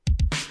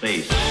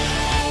space,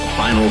 the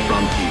final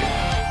frontier.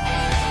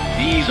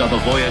 These are the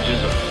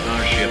voyages of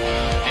Starship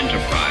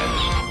Enterprise.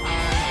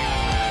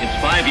 Its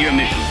 5-year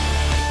mission,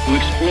 to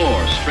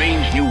explore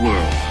strange new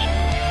worlds,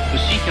 to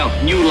seek out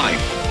new life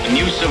and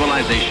new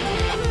civilization,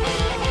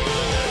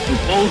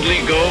 to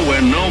boldly go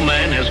where no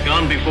man has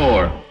gone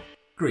before.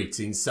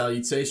 Greetings,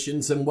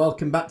 salutations, and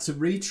welcome back to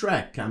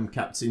Retrek. I'm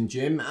Captain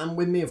Jim, and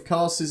with me, of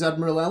course, is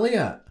Admiral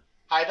Elliot.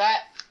 Hi there.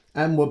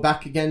 And we're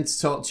back again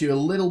to talk to you a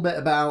little bit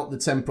about the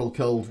Temporal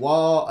Cold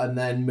War, and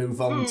then move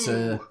on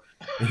to...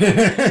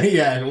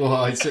 yeah,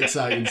 well, it's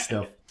exciting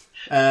stuff.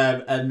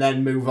 And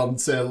then move on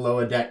to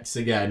Lower Decks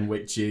again,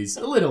 which is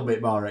a little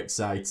bit more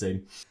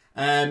exciting.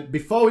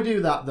 Before we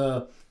do that,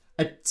 though,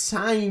 a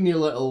tiny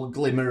little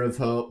glimmer of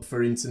hope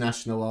for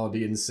international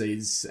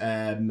audiences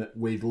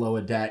with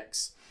Lower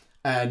Decks.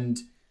 And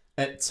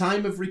at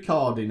time of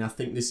recording, I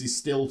think this is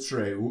still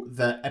true,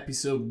 that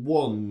episode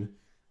 1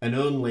 and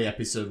only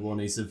episode 1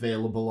 is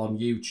available on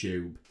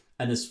YouTube.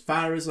 And as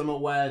far as I'm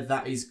aware,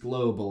 that is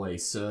globally.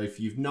 So if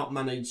you've not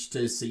managed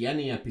to see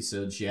any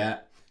episodes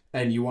yet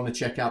and you want to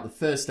check out the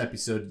first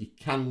episode, you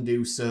can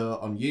do so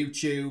on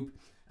YouTube.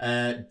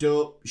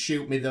 Don't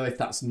shoot me, though, if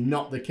that's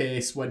not the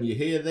case when you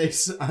hear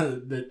this.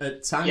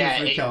 At time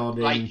of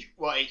recording...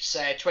 It's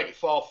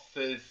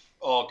 24th of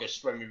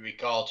August when we're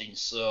recording,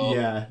 so...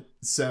 Yeah,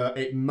 so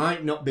it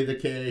might not be the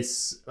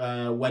case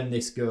when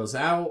this goes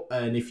out,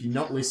 and if you're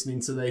not listening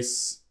to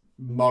this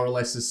more or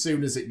less as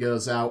soon as it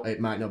goes out, it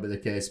might not be the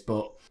case,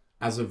 but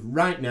as of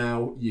right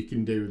now, you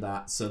can do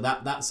that. So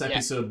that's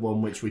episode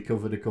 1, which we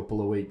covered a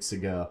couple of weeks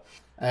ago.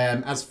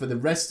 As for the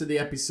rest of the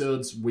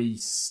episodes, we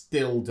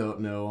still don't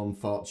know,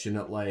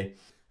 unfortunately.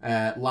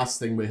 Last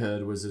thing we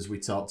heard was, as we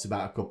talked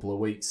about a couple of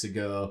weeks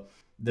ago,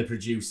 the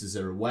producers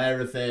are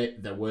aware of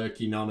it, they're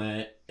working on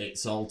it.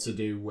 It's all to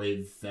do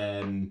with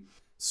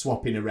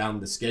swapping around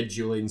the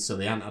scheduling, so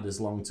they haven't had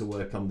as long to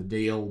work on the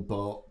deal,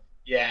 but...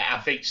 Yeah, I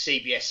think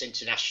CBS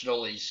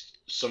International is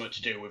something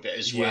to do with it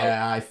as well.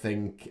 Yeah, I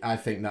think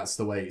that's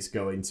the way it's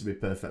going, to be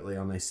perfectly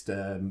honest.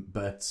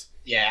 But...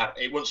 Yeah,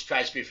 it wouldn't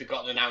surprise me if we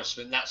got an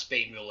announcement that's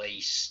been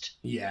released.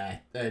 Yeah,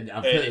 and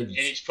I've heard... And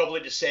it's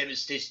probably the same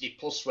as Disney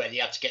Plus, where they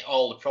had to get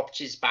all the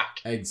properties back.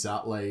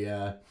 Exactly,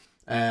 yeah.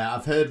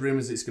 I've heard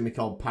rumours it's going to be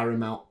called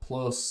Paramount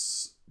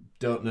Plus.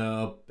 Don't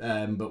know,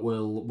 but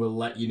we'll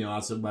let you know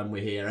as and when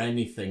we hear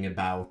anything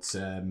about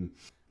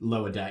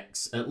Lower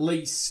Decks. At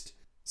least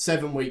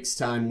 7 weeks'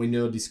 time, we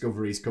know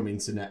Discovery's coming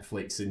to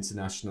Netflix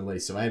internationally,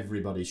 so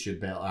everybody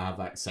should be able to have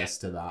access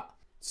to that.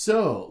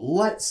 So,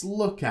 let's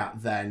look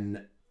at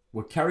then...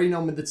 We're carrying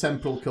on with the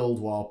Temporal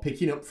Cold War,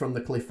 picking up from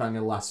the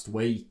cliffhanger last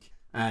week,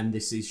 and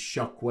this is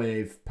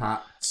Shockwave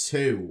Part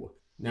 2.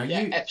 Now,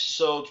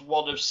 episode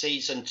 1 of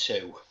Season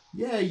 2.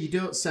 Yeah, you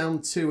don't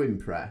sound too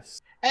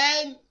impressed.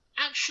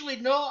 Actually,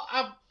 no.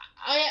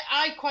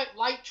 I quite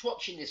liked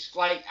watching this.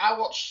 Like,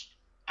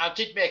 I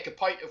did make a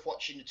point of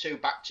watching the two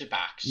back to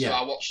back. So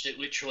I watched it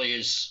literally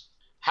as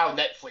how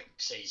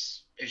Netflix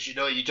is. As you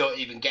know, you don't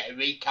even get a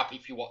recap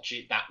if you watch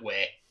it that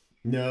way.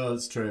 No,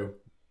 that's true.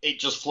 It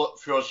just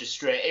throws you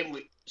straight in.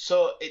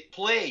 So it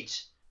played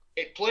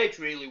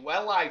really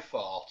well, I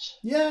thought.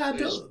 Yeah,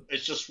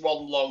 it's just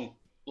one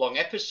long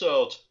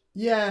episode.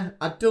 Yeah,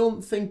 I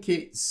don't think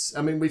it's...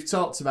 I mean, we've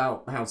talked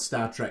about how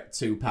Star Trek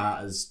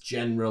two-parters,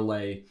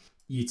 generally,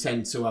 you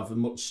tend to have a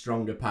much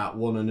stronger part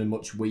 1 and a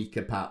much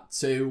weaker part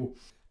 2.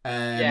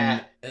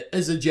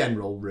 As a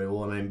general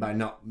rule, I mean, by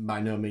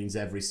no means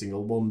every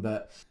single one,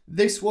 but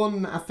this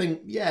one, I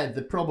think, yeah,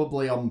 they're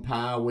probably on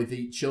par with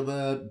each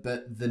other,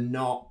 but they're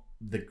not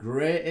the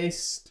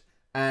greatest.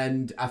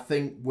 And I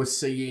think we're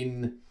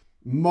seeing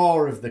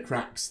more of the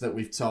cracks that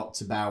we've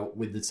talked about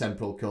with the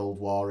Temporal Cold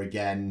War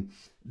again.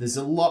 There's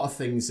a lot of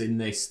things in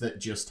this that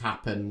just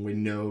happen with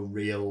no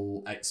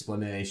real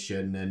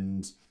explanation,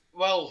 and...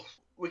 Well,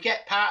 we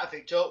get part of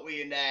it, don't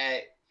we? And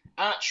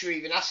Archer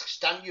even asks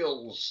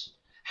Daniels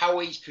how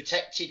he's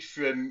protected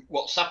from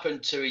what's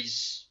happened to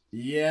his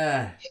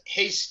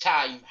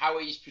time, how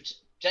he's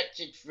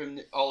protected from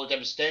all the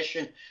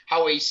devastation,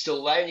 how he's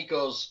still there, and he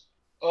goes,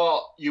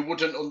 "Oh, you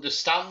wouldn't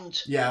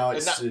understand." Yeah,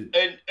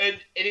 and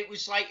it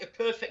was like a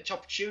perfect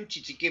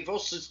opportunity to give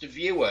us as the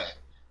viewer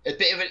a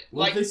bit of it.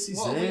 Well, like, this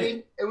is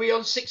it. Are we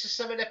on 6 or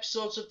 7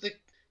 episodes of the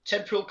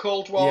Temporal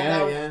Cold War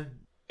now? Yeah.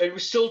 And we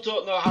still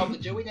don't know how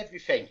they're doing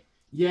everything.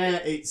 Yeah,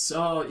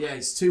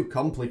 it's too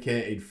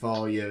complicated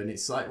for you, and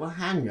it's like, well,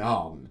 hang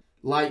on.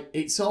 Like,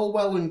 it's all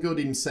well and good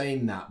in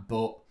saying that,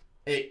 but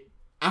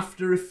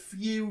after a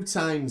few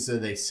times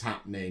of this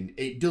happening,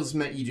 it does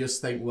make you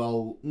just think,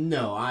 well,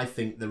 no, I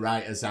think the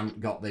writers haven't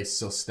got this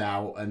sussed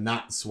out, and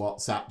that's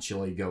what's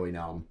actually going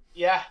on.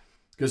 Yeah.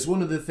 Because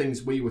one of the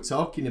things we were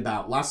talking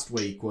about last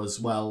week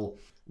was, well,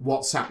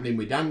 what's happening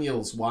with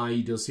Daniels?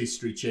 Why does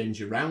history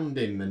change around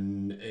him?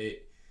 And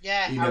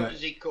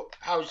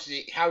how's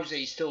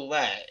he still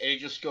there? And he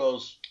just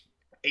goes,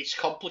 it's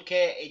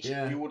complicated.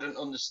 Yeah. You wouldn't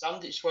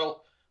understand it.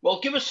 Well,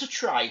 give us a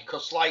try,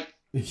 because, like...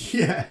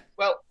 Yeah.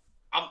 Well,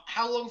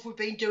 how long have we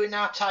been doing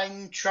our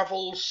time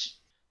travels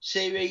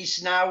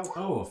series now.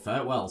 Oh,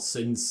 fair. Well,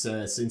 since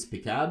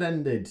Picard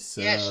ended.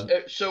 So... Yes,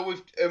 so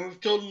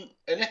we've done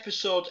an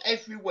episode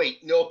every week,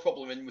 no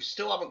problem, and we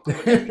still haven't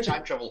covered every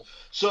time travel.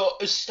 So,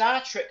 as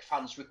Star Trek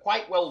fans, we're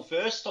quite well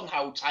versed on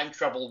how time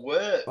travel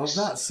works. Oh,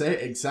 that's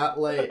it,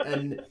 exactly.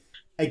 And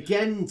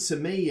again, to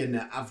me, and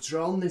I've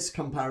drawn this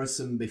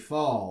comparison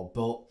before,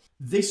 but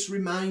this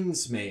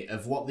reminds me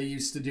of what they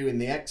used to do in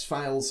the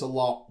X-Files a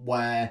lot,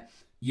 where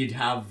you'd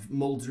have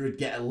Mulder would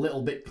get a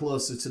little bit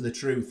closer to the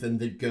truth and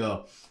they'd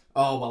go,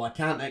 oh, well, I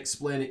can't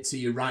explain it to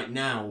you right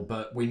now,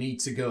 but we need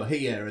to go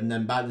here. And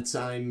then by the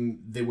time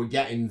they were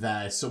getting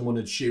there, someone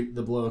would shoot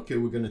the bloke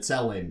who were going to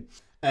tell him.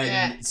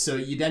 And so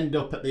you'd end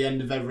up at the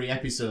end of every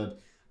episode,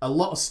 a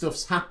lot of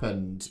stuff's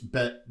happened,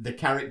 but the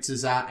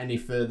characters aren't any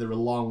further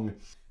along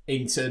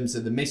in terms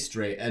of the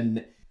mystery.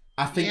 And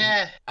I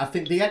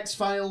think the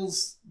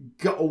X-Files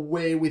got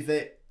away with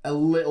it a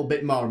little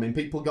bit more. I mean,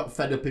 people got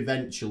fed up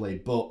eventually,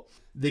 but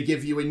they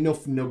give you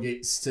enough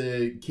nuggets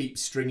to keep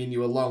stringing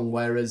you along,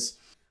 whereas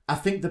I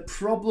think the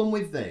problem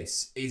with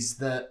this is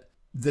that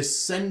the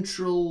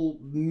central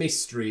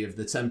mystery of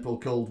the Temporal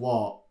Cold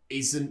War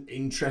isn't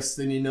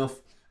interesting enough,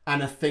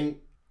 and I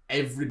think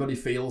everybody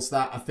feels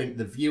that. I think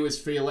the viewers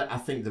feel it. I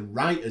think the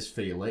writers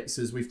feel it,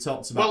 as we've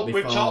talked about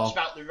before. Well, we've talked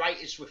about the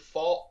writers were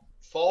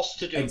forced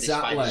to do this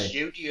by the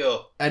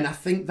studio. And I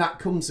think that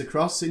comes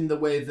across in the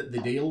way that they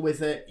deal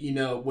with it. You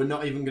know, we're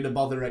not even going to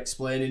bother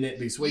explaining it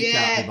because we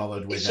can't be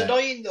bothered with it. It's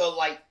annoying though,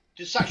 like,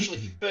 there's actually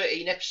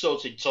 13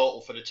 episodes in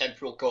total for the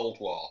Temporal Cold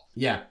War.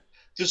 Yeah.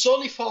 There's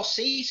only 4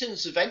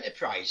 seasons of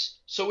Enterprise,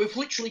 so we've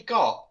literally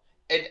got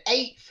an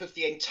eighth of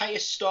the entire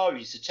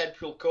story is the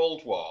Temporal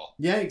Cold War.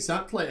 Yeah,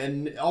 exactly.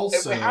 And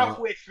also... And we're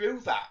halfway through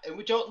that, and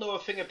we don't know a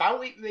thing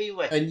about it,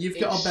 really. And you've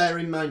got to bear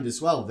in mind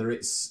as well that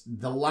it's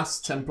the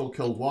last Temporal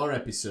Cold War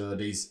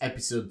episode is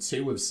episode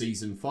 2 of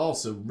season 4,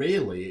 so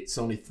really it's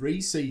only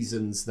 3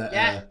 seasons that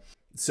are...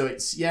 So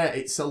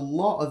it's a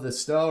lot of the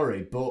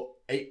story, but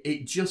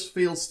it just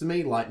feels to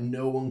me like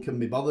no one can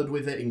be bothered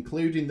with it,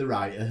 including the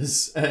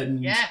writers.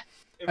 And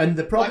and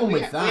the problem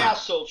with that... We are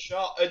so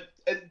short,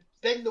 and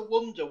then they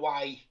wonder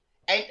why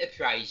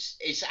Enterprise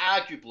is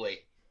arguably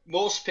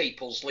most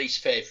people's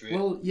least favourite.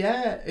 Well,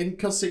 yeah, and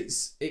because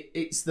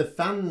it's the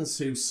fans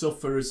who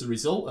suffer as a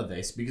result of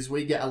this, because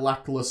we get a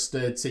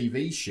lacklustre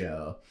TV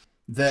show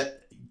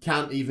that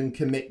can't even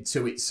commit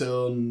to its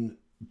own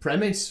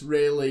premise,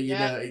 really. You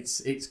know,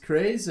 it's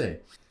crazy.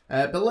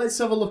 But let's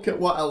have a look at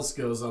what else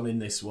goes on in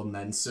this one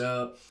then.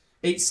 So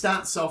it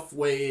starts off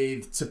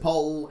with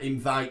T'Pol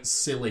invites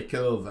Silik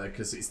over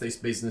because it's this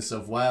business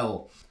of,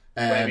 well...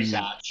 where is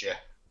Archer?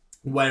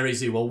 Where is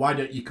he? Well, why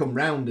don't you come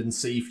round and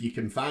see if you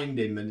can find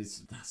him? And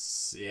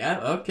that's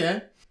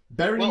okay.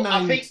 Bear in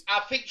mind... I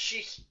think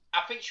she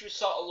was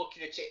sort of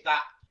looking at it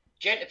that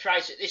the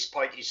Enterprise at this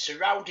point is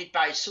surrounded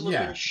by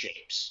Sullivan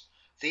ships.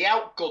 They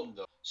outgun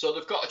them, so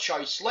they've got a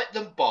choice: let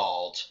them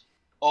board,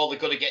 or they're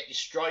going to get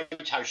destroyed.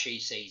 How she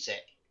sees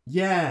it.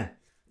 Yeah.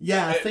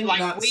 I think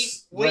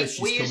that's where she's coming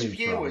from. We as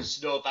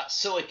viewers know that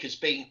Silik has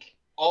been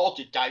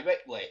ordered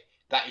directly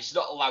that it's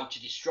not allowed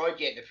to destroy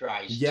the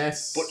Enterprise.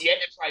 Yes. But the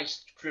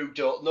Enterprise crew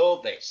don't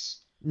know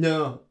this.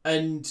 No,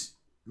 and,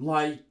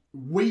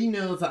 we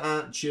know that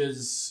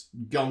Archer's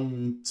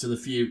gone to the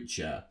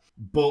future,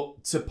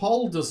 but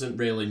T'Pol doesn't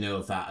really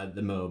know that at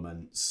the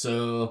moment.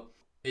 So,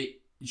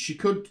 she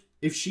could,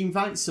 if she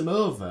invites him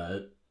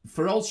over,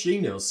 for all she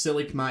knows,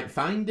 Silik might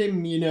find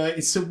him, you know,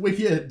 it's a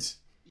weird...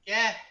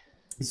 Yeah.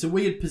 It's a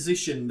weird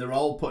position they're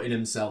all putting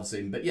themselves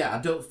in, but I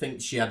don't think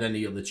she had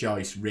any other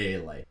choice,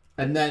 really.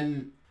 And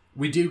then...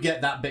 we do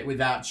get that bit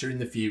with Archer in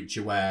the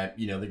future where,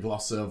 you know, they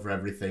gloss over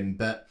everything,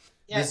 but...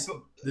 I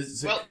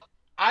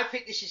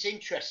think this is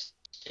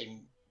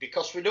interesting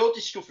because we know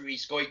Discovery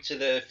is going to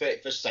the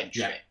 31st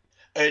century,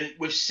 and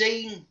we've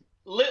seen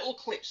little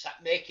clips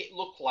that make it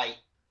look like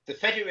the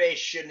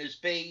Federation has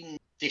been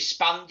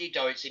disbanded,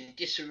 or it's in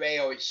disarray,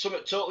 or it's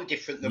something totally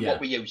different than what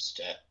we used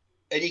to.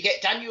 And you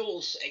get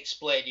Daniels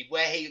explaining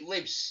where he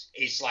lives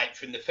is like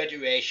from the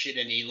Federation,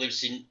 and he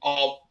lives in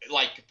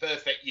like a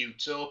perfect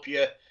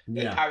utopia,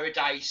 a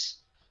paradise.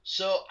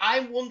 So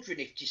I'm wondering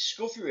if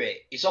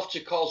Discovery is off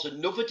to cause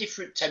another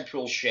different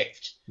temporal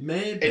shift.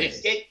 Maybe. And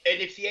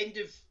if the end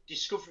of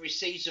Discovery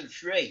season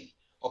 3,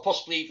 or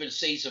possibly even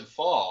season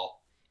 4,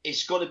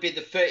 is going to be the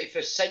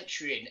 31st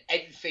century and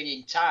everything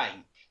in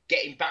time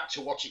getting back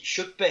to what it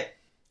should be.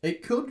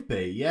 It could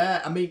be,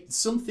 yeah. I mean,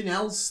 something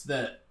else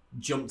that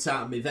jumped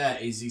out at me there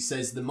is he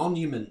says the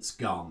monument's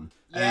gone.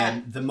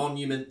 The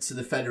monument to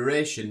the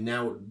Federation.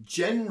 Now,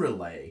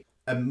 generally,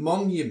 a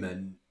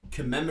monument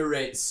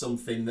commemorates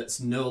something that's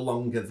no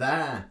longer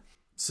there.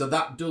 So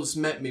that does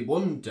make me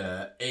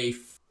wonder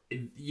if,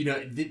 you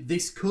know,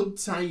 this could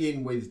tie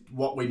in with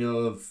what we know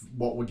of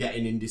what we're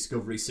getting in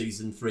Discovery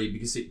Season 3,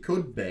 because it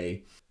could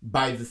be,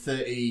 by the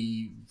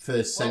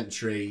 31st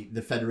century,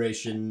 the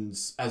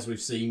Federation's, as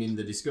we've seen in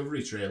the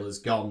Discovery trailers,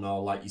 gone,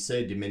 or like you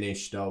say,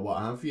 diminished, or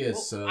what have you.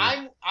 Well, so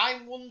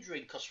I'm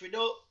wondering, because we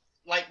know,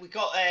 like, we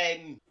got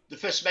the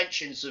first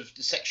mentions of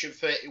the Section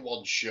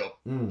 31 show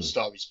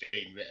stories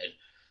being written.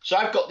 So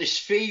I've got this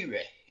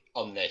theory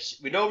on this.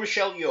 We know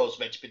Michelle Yeoh's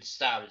meant to be the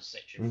star in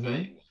Section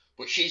 31,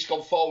 but she's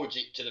gone forward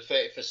to the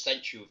 31st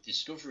century of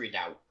Discovery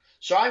now.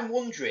 So I'm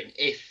wondering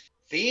if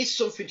there is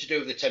something to do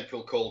with the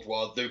temporal Cold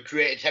War, the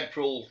created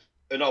temporal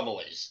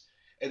anomalies,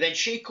 and then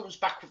she comes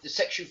back with the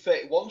Section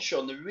 31 show,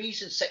 and the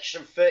reason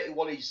Section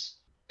 31 is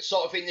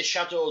sort of in the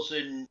shadows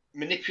and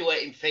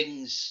manipulating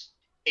things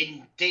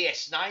in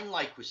DS9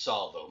 like we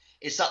saw them,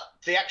 is that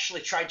they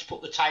actually tried to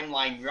put the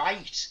timeline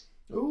right.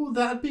 Oh,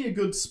 that'd be a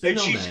good spin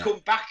on it. And she's come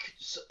back,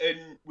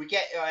 and we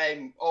get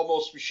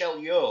almost Michelle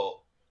Yeoh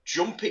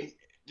jumping.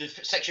 The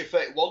Section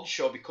 31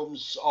 show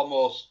becomes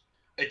almost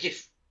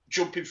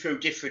jumping through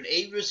different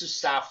eras of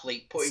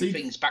Starfleet, putting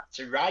things back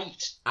to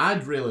right.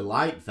 I'd really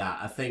like that.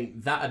 I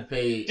think that'd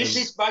be... This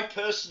is my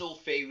personal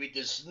theory.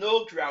 There's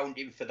no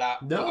grounding for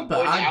that. No,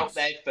 but I'm out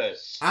there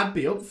first. I'd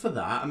be up for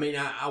that. I mean,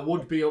 I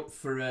would be up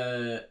for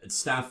a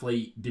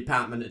Starfleet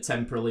Department of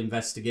Temporal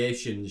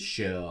Investigations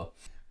show.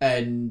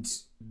 And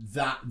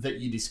that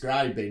you're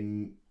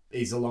describing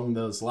is along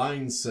those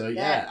lines. So,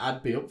 yeah,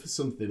 I'd be up for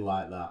something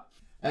like that.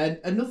 And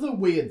another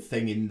weird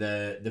thing in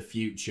the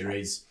future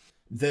is...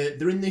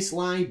 They're in this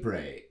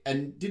library,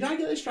 and did I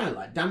get this right?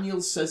 Like, Daniel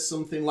says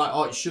something like,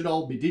 oh, it should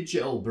all be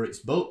digital, but it's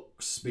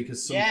books,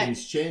 because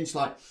something's changed.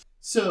 Like,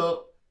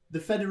 so, the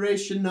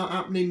Federation not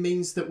happening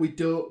means that we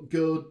don't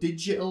go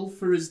digital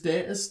for as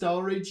data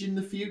storage in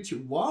the future?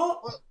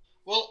 What?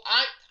 Well,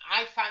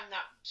 I find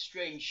that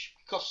strange,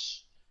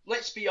 because,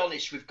 let's be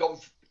honest, we've gone...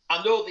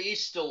 I know there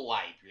is still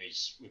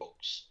libraries with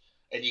books,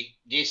 and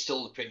there is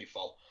still the printing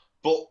form,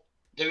 but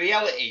the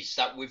reality is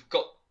that we've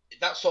got...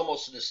 That's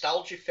almost a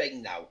nostalgia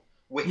thing now.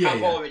 We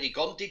have already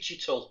gone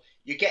digital.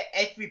 You get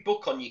every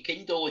book on your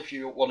Kindle if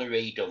you want to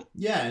read them.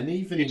 Yeah, and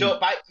even you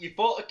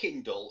bought a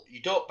Kindle. You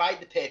don't buy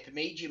the paper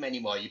medium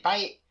anymore. You buy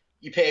it.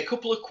 You pay a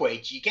couple of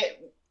quid. You get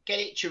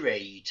it to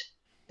read,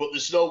 but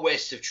there's no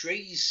waste of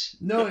trees.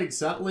 No,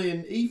 exactly.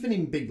 And even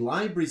in big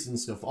libraries and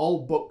stuff,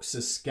 all books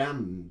are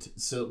scanned,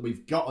 so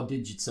we've got a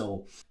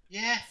digital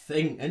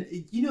thing. And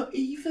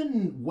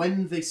even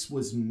when this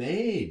was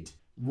made.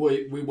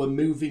 We were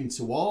moving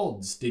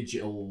towards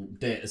digital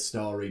data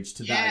storage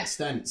to that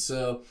extent.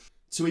 So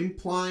to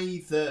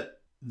imply that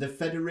the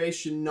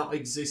Federation not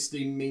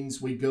existing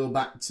means we go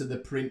back to the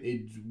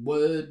printed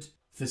word,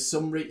 for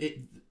some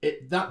reason,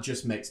 that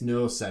just makes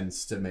no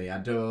sense to me.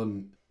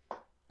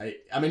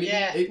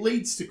 It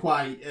leads to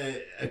quite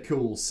a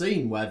cool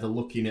scene where they're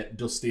looking at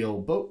dusty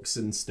old books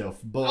and stuff.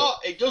 But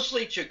it does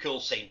lead to a cool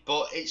scene,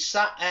 but it's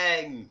that...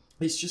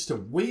 It's just a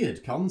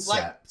weird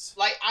concept.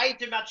 Like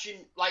I'd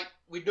imagine, like,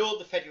 we know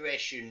the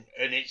Federation,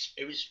 and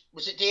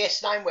was it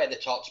DS9 where they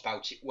talked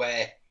about it,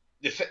 where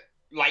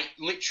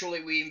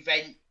literally we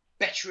invent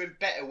better and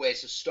better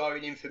ways of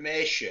storing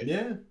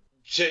information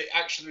to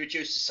actually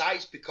reduce the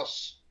size,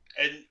 because,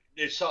 and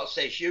they sort of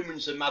say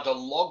humans are mad on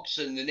logs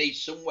and they need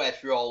somewhere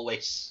for all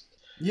this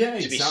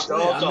to be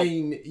stored on. I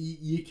mean,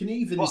 you can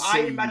even see... I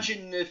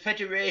imagine the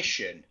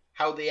Federation,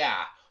 how they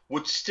are,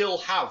 would still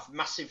have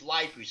massive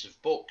libraries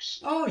of books.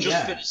 Oh,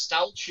 just for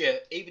nostalgia,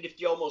 even if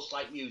they're almost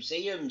like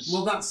museums.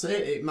 Well, that's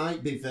it. It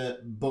might be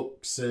that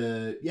books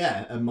are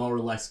more or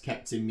less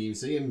kept in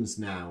museums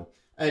now.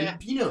 And,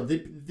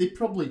 they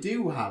probably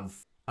do have...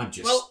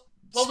 Well,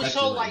 we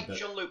saw, like,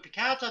 Jean-Luc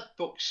Picard had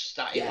books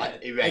that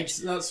he read.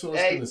 That's what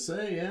I was going to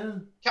say, yeah.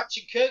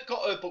 Captain Kirk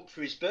got a book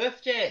for his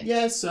birthday.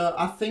 Yeah, so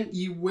I think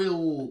you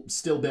will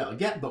still be able to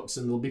get books,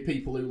 and there'll be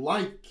people who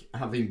like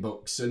having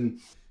books, and...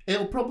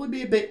 It'll probably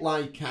be a bit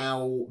like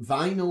how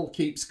vinyl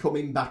keeps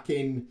coming back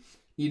in,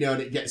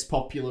 and it gets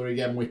popular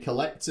again with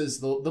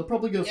collectors. They'll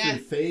probably go through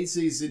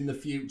phases in the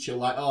future,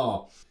 like,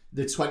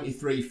 the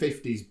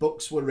 2350s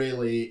books were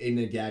really in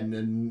again,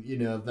 and,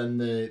 then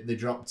they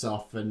dropped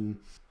off.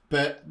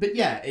 But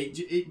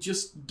it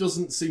just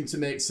doesn't seem to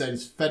make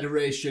sense.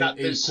 Federation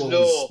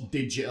equals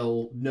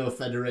digital, no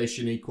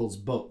Federation equals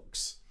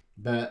books.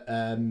 But,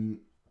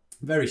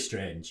 very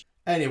strange.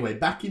 Anyway,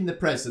 back in the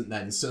present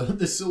then. So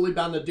the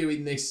Suliban are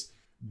doing this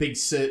big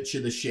search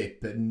of the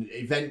ship, and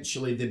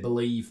eventually they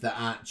believe that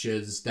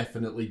Archer's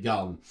definitely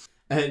gone.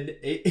 And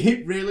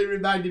it really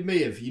reminded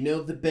me of,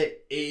 the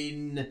bit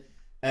in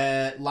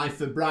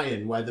Life of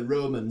Brian where the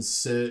Romans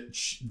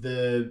search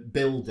the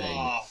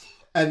building.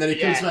 And then he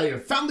comes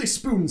back, found this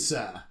spoon,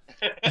 sir.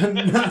 And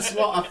that's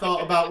what I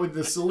thought about with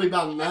the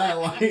Suliban there.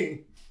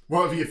 Like,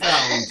 what have you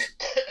found?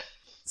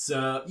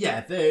 So,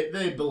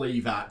 they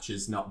believe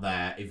Archer's not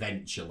there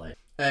eventually.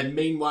 And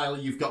meanwhile,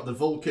 you've got the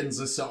Vulcans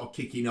are sort of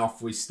kicking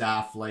off with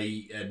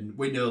Starfleet, and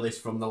we know this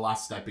from the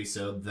last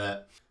episode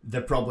that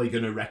they're probably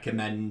going to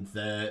recommend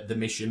the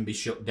mission be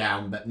shut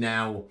down, but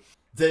now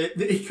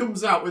he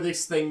comes out with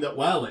this thing that,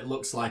 well, it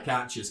looks like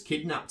Archer's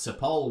kidnapped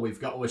T'Pol, we've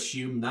got to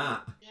assume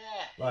that.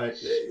 Yeah. Like,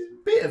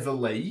 bit of a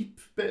leap,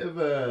 bit of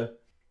a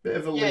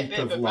leap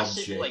of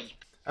logic.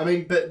 I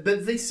mean, but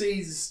this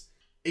is...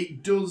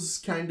 It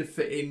does kind of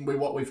fit in with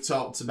what we've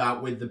talked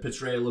about with the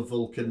portrayal of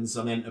Vulcans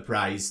on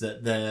Enterprise,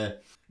 that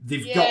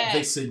they've got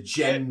this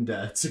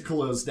agenda to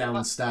close down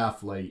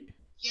Starfleet.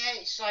 Yeah,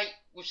 it's like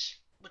we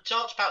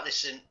talked about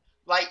this, and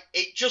like,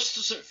 it just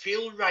doesn't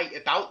feel right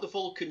about the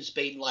Vulcans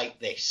being like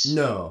this.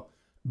 No.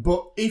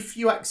 But if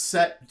you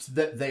accept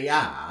that they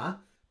are,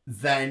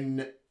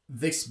 then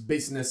this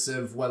business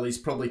of, well, he's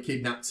probably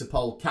kidnapped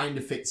T'Pol kind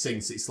of fits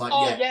in. So it's like,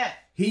 yeah,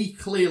 he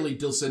clearly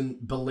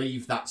doesn't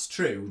believe that's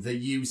true. They're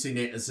using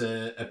it as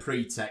a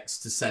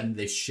pretext to send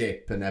this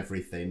ship and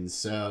everything.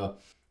 So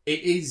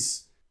it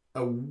is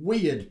a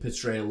weird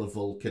portrayal of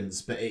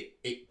Vulcans, but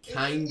it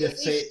kind of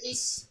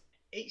fits.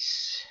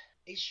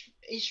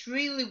 It's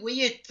really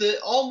weird. They're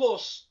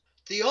almost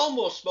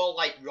more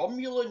like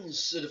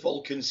Romulans of the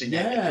Vulcans in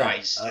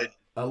Enterprise.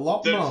 A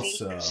lot more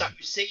so. That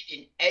we've seen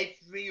in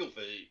every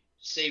other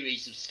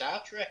series of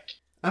Star Trek.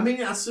 I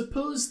mean, I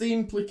suppose the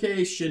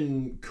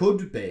implication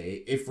could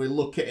be, if we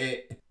look at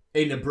it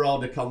in a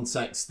broader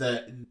context,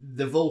 that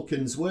the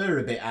Vulcans were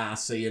a bit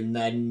arsey and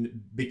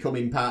then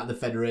becoming part of the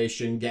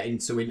Federation, getting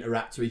to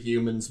interact with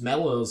humans,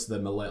 mellows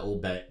them a little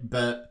bit.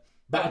 But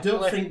I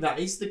don't think that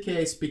is the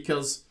case,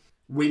 because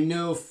we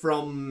know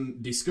from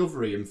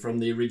Discovery and from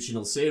the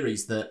original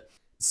series that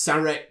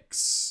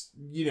Sarek's,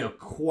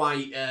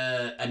 quite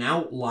an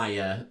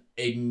outlier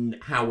in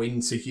how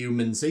into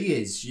humans he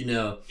is,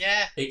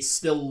 Yeah. It's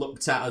still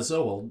looked at as,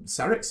 oh, well,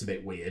 Sarek's a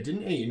bit weird,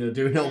 isn't he?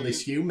 Doing all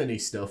this human-y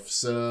stuff.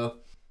 So,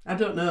 I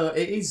don't know.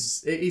 It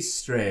is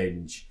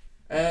strange.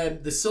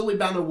 The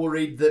Suliban are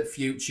worried that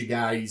Future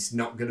Guy's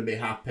not going to be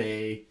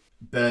happy.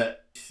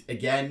 But,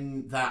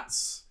 again,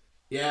 that's...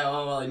 Yeah,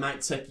 well, he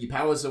might take your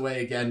powers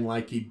away again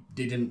like he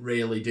didn't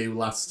really do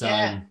last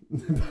time.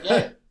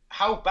 Yeah.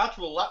 How bad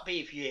will that be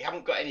if you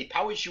haven't got any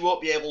powers? You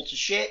won't be able to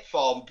shape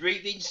form,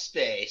 breathe in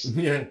space,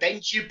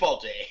 bend your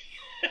body.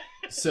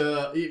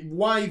 So,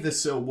 why they're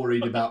so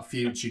worried about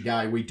Future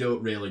Guy, we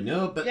don't really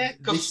know. But yeah,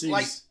 because,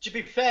 to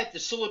be fair, the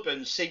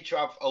Sullivans seem to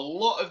have a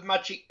lot of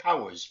magic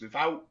powers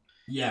without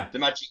the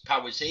magic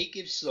powers he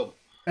gives them.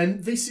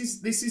 And this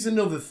is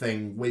another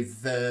thing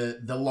with the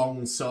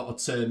long sort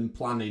of term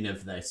planning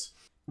of this.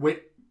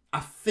 I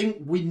think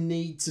we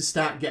need to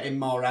start getting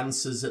more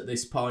answers at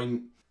this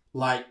point.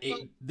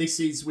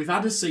 We've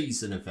had a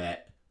season of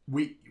it.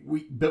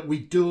 But we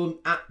don't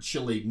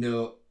actually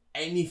know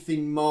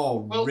anything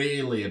more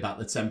really about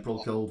the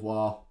Temporal Cold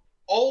War.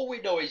 All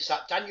we know is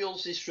that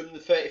Daniels is from the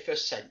 31st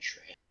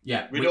century.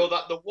 Yeah. We know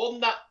that the one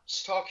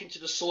that's talking to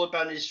the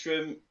Suliban is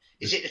from,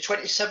 is it the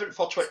 27th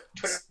or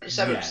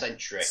 27th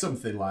century?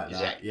 Something like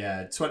that.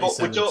 Yeah, 27th.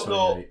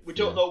 But we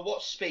don't know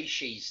what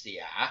species they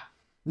are.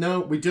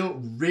 No, we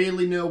don't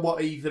really know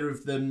what either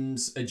of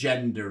them's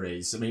agenda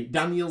is. I mean,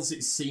 Daniels,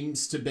 it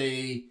seems to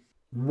be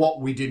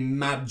what we'd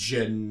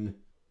imagine.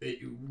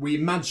 We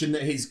imagine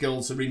that his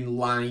goals are in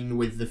line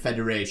with the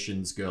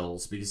Federation's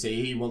goals, because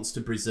he wants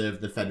to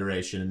preserve the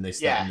Federation and this,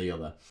 that, and the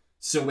other.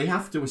 So we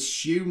have to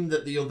assume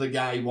that the other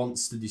guy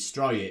wants to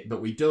destroy it,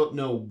 but we don't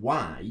know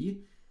why.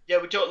 Yeah,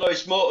 we don't know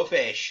his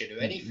motivation or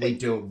anything. We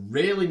don't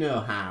really know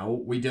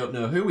how. We don't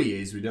know who he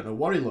is. We don't know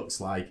what he looks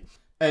like.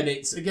 And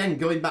it's, again,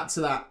 going back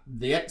to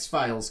the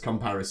X-Files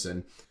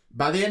comparison.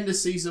 By the end of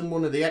season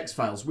 1 of the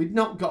X-Files, we'd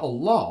not got a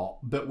lot,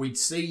 but we'd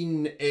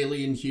seen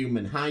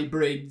alien-human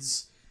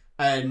hybrids,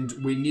 and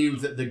we knew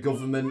that the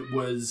government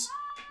was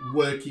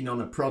working on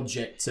a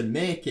project to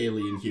make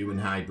alien-human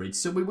hybrids.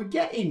 So we were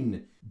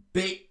getting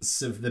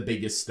bits of the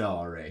bigger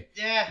story.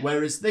 Yeah.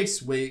 Whereas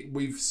this,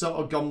 we've sort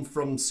of gone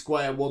from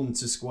square one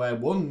to square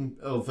one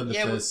over the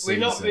first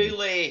season. Yeah, we're not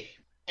really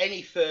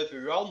any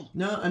further on.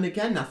 No, and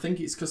again, I think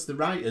it's because the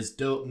writers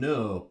don't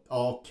know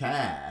or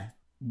care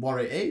what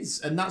it is,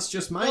 and that's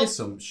just my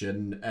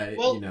assumption.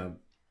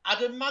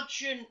 I'd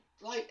imagine,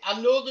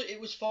 I know that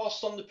it was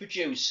forced on the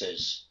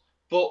producers,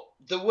 but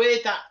the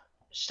way that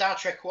Star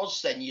Trek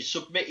was then, you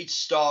submitted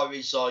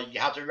stories or you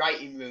had a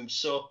writing room,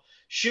 so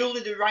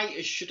surely the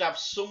writers should have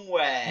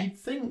somewhere. You'd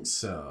think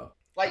so.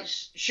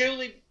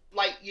 Surely,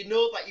 you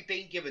know that you've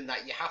been given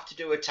that you have to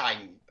do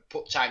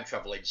put time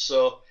travel in,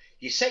 so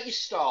you set your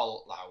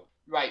stall out.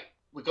 Right,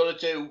 we're going to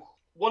do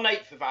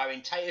 1/8 of our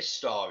entire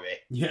story.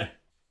 Yeah.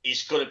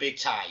 It's going to be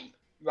time.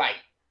 Right,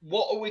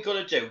 what are we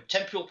going to do?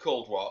 Temporal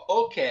Cold War.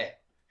 Okay,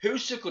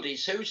 who's the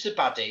goodies? Who's the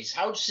baddies?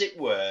 How does it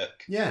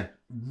work? Yeah,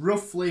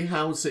 roughly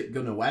how's it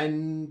going to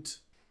end?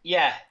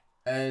 Yeah,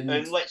 and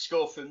let's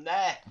go from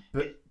there.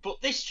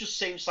 But this just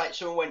seems like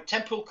someone went,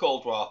 Temporal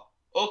Cold War.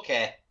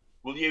 Okay,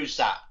 we'll use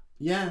that.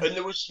 Yeah. And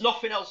there was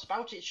nothing else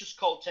about it. It's just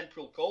called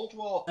Temporal Cold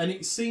War. And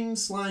it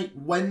seems like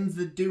when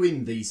they're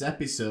doing these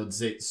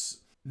episodes,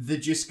 they're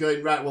just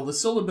going, right, well, the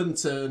Suliban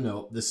turn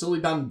up, the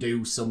Suliban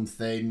do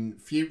something,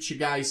 Future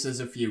Guy says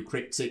a few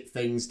cryptic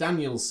things,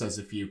 Daniel says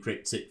a few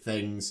cryptic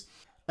things,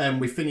 and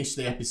we finish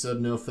the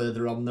episode no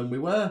further on than we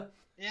were.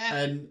 Yeah.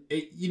 And,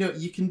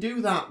 you can do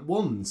that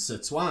once or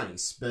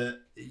twice,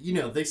 but,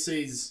 this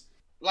is...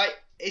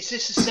 Is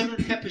this the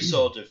 7th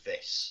episode of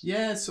this?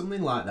 Yeah,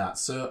 something like that.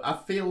 So I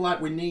feel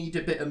like we need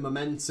a bit of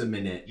momentum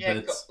in it.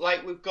 Yeah,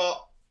 we've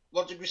got,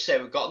 what did we say?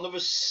 We've got another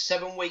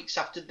 7 weeks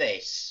after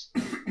this.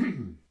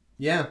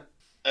 Yeah.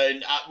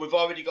 And we've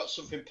already got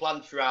something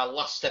planned for our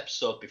last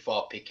episode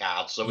before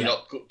Picard, so we're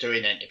not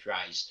doing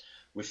Enterprise.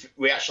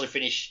 We actually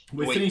finished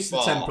the week finished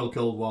before. the Temporal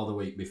Cold War the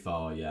week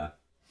before, yeah.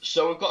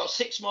 So we've got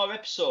 6 more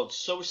episodes.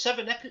 So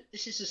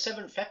this is the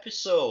 7th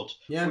episode.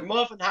 Yeah. We're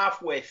more than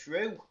halfway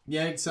through.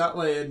 Yeah,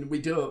 exactly. And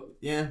we're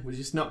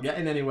just not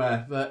getting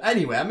anywhere. But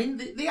anyway, I mean,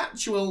 the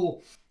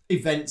actual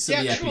events of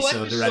the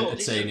episode are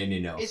entertaining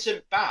enough.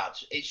 Isn't bad.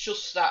 It's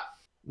just that...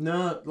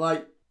 No,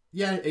 like,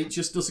 yeah, it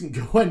just doesn't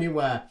go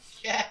anywhere.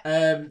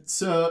 Yeah.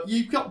 So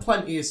you've got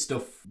plenty of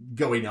stuff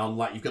going on.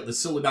 Like, you've got the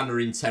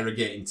Sullivans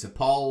interrogating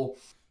T'Pol,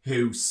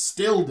 who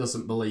still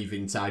doesn't believe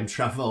in time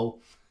travel.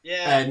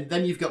 Yeah. And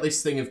then you've got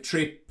this thing of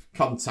Trip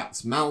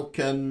contacts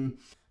Malcolm,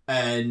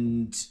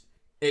 and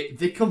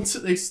they come to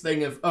this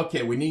thing of,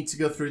 okay, we need to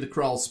go through the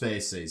crawl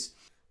spaces.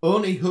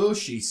 Only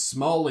Hoshi's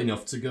small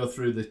enough to go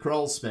through the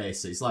crawl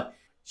spaces. Like,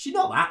 she's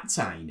not that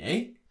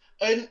tiny.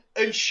 And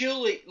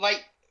surely,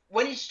 like,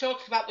 when he's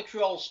talking about the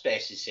crawl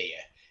spaces here,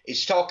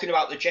 he's talking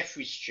about the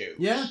Jeffries tubes.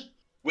 Yeah.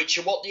 Which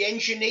are what the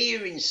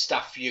engineering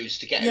staff use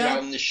to get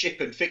around the ship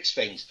and fix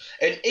things.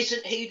 And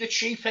isn't he the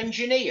chief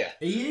engineer?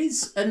 He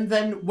is. And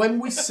then when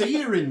we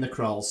see her in the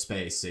crawl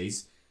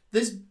spaces,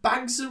 there's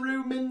bags of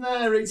room in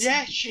there.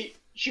 Yeah,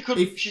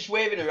 she's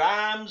waving her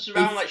arms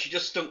around like she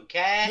just don't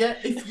care. Yeah,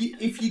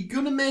 if you're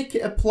going to make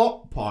it a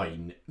plot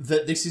point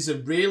that this is a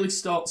really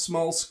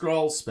small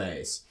scroll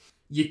space,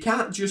 you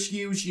can't just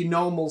use your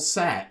normal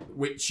set,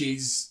 which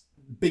is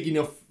big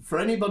enough for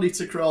anybody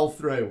to crawl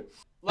through.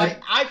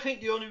 Like, I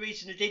think the only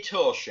reason I did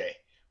Hoshi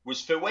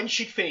was for when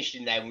she'd finished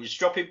in there and was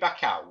dropping back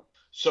out,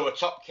 so her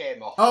top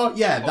came off. Oh,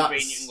 yeah,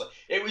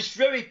 It was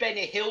very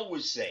Benny Hill,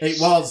 was this? It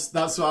was.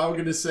 That's what I was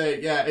going to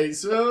say. Yeah,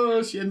 it's,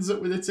 she ends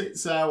up with her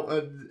tits out,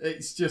 and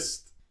it's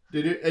just...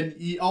 And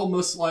you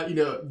almost, like,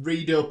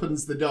 Reed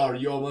opens the door,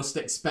 you almost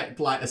expect,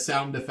 like, a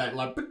sound effect,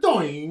 like,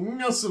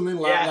 ba-doing, or something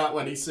like that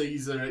when he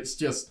sees her. It's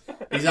just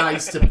his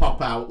eyes to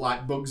pop out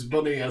like Bugs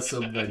Bunny or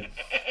something.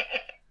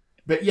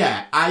 But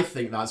yeah, I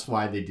think that's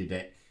why they did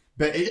it.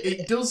 But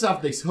it does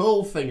have this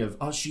whole thing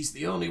of, she's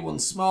the only one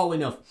small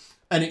enough.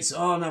 And it's,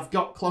 and I've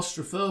got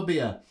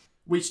claustrophobia,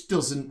 which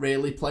doesn't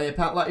really play a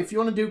part. Like, if you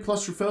want to do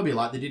claustrophobia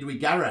like they did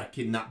with Garak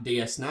in that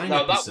DS9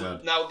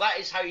 episode. That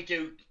is how you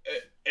do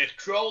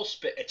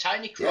a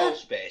tiny crawl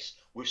space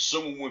with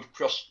someone with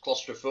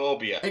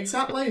claustrophobia.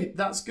 Exactly.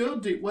 That's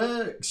good. It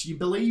works. You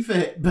believe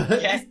it. But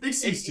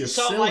this is just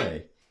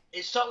silly.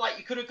 It's not like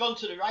you could have gone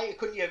to the right,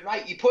 couldn't you?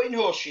 Right, you put in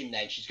Hoshi in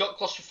there, she's got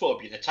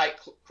claustrophobia in a tight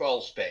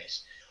crawl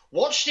space.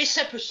 Watch this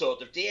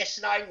episode of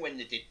DS9 when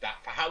they did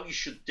that for how you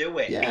should do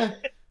it. Yeah.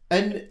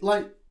 And,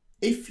 like,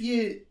 if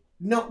you're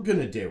not going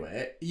to do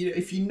it,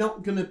 if you're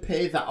not going to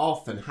pay that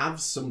off and have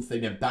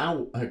something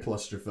about her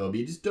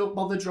claustrophobia, just don't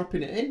bother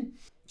dropping it in.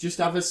 Just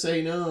have her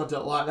say, no, I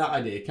don't like that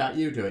idea. Can't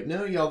you do it?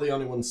 No, you're the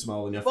only one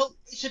small enough. Well,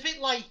 it's a bit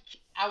like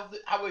how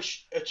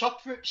a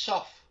top rips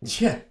off.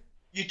 Yeah.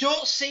 You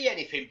don't see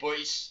anything, but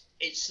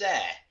it's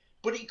there.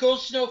 But it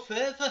goes no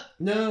further.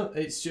 No,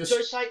 it's just... So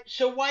it's like,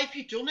 so why have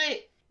you done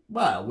it?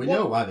 Well, we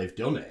know why they've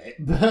done it,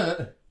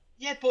 but...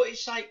 Yeah, but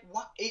it's like,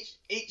 what?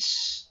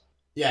 It's...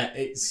 Yeah,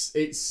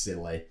 it's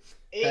silly.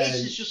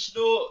 There's just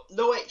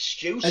no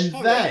excuse and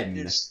for then,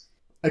 it.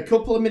 A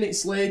couple of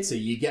minutes later,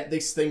 you get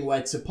this thing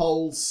where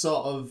T'Pol's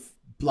sort of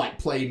like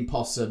playing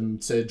possum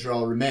to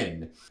draw him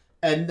in.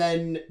 And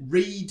then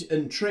Reed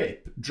and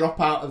Trip drop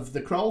out of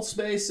the crawl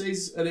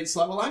spaces, and it's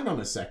like, well, hang on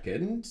a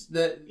second.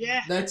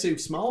 They're too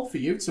small for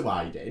you to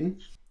hide in.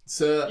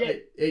 So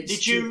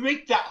did you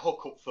rig that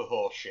hook up for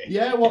Hoshi?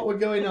 Yeah, what we're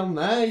going on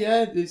there,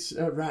 yeah. It's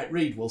right,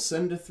 Reed, we'll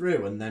send her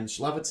through, and then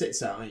she'll have her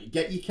tits out, and you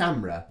get your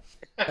camera.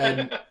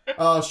 And,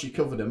 she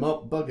covered them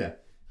up, bugger.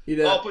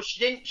 But she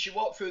didn't. She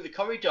walked through the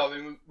corridor,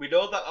 and we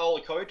know that all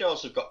the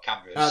corridors have got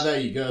cameras. There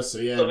you go. So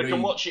yeah, so we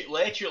can watch it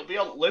later. It'll be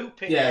on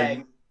loop.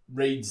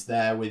 Reed's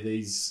there with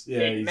his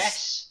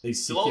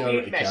his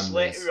security cameras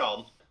later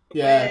on.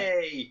 Yeah,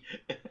 Hey.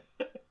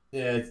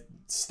 Yeah.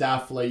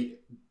 Starfleet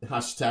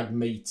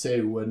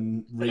 #MeToo,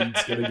 and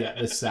Reed's gonna get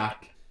the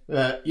sack.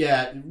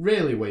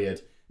 Really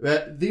weird.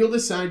 The other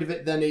side of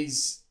it then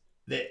is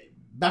that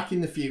back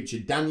in the future,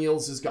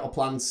 Daniels has got a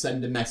plan to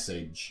send a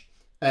message.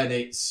 And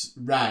it's,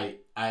 right,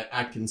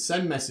 I can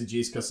send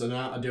messages because I know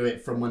how to do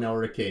it from when I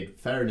was a kid.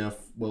 Fair enough,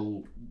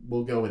 we'll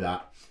go with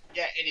that.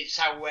 Yeah, and it's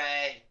how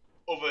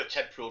other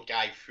temporal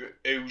guy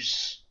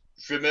who's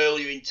from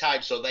earlier in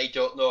time, so they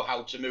don't know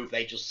how to move,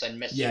 they just send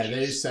messages. Yeah,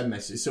 they just send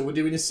messages. So we're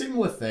doing a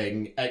similar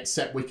thing,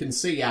 except we can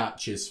see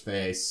Archer's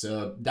face,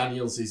 so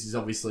Daniels' is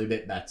obviously a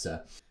bit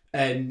better.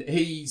 And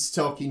he's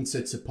talking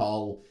to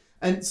T'Pol.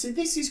 And see,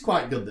 this is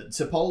quite good that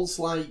T'Pol's,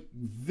 like,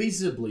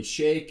 visibly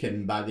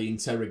shaken by the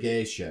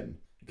interrogation.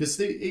 Because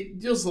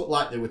it does look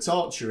like they were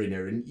torturing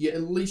her, and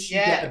at least you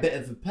get a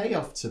bit of a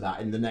payoff to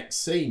that in the next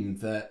scene,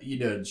 that,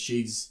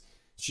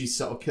 she's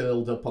sort of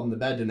curled up on the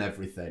bed and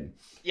everything.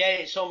 Yeah,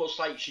 it's almost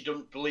like she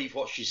doesn't believe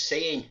what she's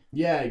seeing.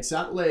 Yeah,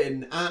 exactly,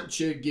 and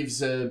Archer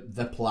gives her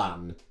the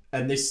plan,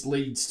 and this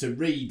leads to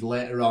Reed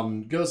later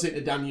on, goes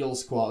into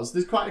Daniel's quarters.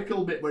 There's quite a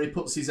cool bit where he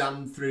puts his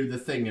hand through the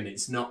thing, and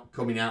it's not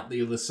coming out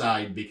the other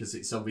side, because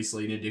it's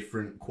obviously in a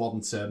different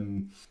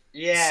quantum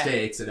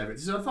state and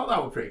everything. So I thought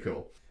that was pretty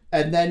cool.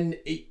 And then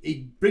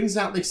he brings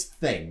out this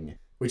thing,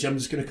 which I'm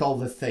just going to call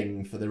the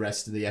Thing for the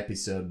rest of the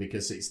episode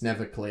because it's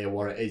never clear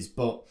what it is.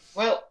 But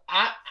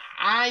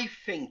I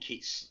think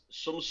it's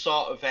some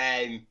sort of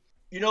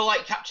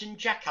like Captain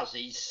Jack has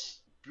his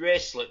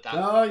bracelet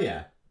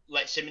that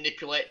lets him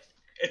manipulate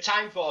a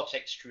time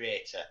vortex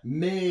creator.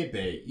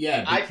 Maybe,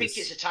 yeah. I think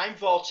it's a time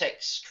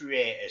vortex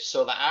creator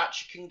so that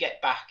Archer can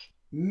get back.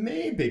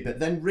 Maybe, but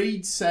then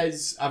Reed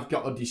says, I've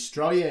got to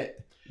destroy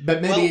it.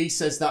 But maybe he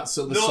says that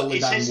so the Suliban won't. No, he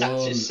says that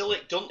to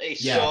Silik, doesn't he?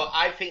 Yeah. So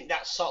I think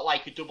that's sort of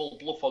like a double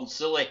bluff on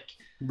Silik.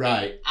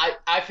 Right.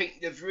 I think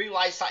they've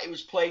realised that he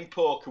was playing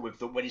poker with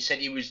them when he said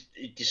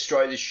he'd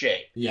destroy the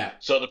ship. Yeah.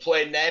 So they're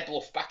playing their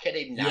bluff back at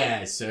him now.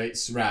 Yeah, so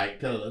it's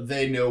right.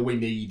 They know we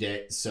need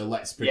it, so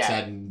let's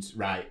pretend. Yeah.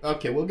 Right.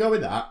 Okay, we'll go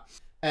with that.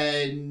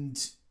 And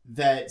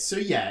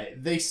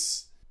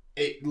this...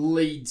 It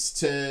leads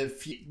to...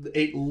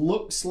 It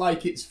looks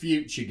like it's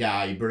Future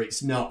Guy, but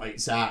it's not.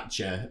 It's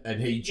Archer,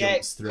 and he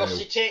jumps through.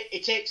 Because he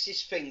takes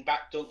his thing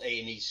back, doesn't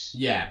he? And he's...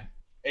 Yeah.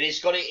 And he's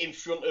got it in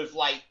front of,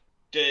 like,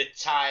 the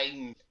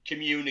time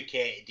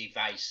communicator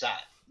device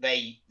that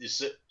the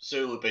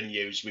Suliban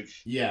use with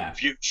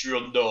Future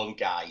Unknown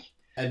Guy.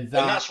 And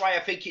that's why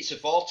I think it's a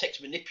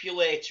vortex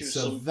manipulator of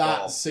some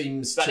form.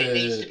 Seems that it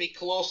needs to be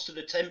close to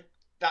the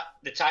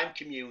time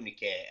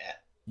communicator.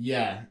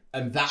 Yeah,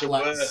 and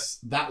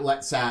that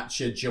lets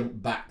Archer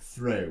jump back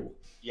through.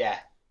 Yeah.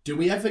 Do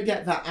we ever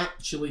get that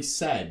actually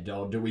said,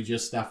 or do we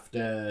just have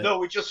to... No,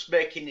 we're just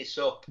making this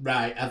up.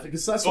 Right,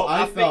 because that's what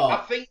I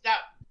thought. I think that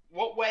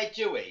what we're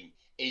doing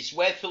is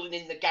we're filling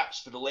in the gaps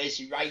for the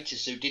lazy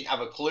writers who didn't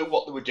have a clue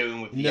what they were doing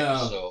with the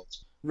episode.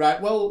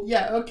 Right, well,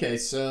 yeah, okay,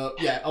 so,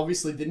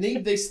 obviously they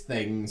need this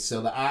thing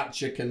so that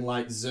Archer can,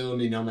 like,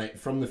 zone in on it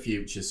from the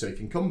future so he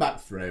can come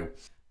back through.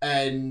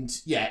 And,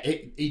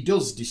 he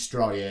does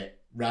destroy it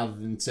rather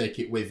than take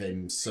it with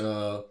him,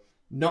 so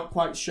not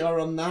quite sure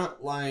on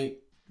that,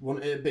 like,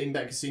 want it being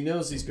better because he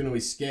knows he's going to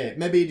escape.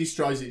 Maybe he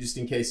destroys it just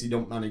in case he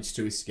don't manage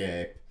to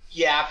escape.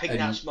 Yeah, I think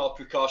that's more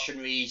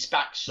precautionary. He's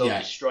back, so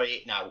destroy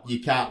it now.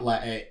 You can't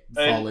let it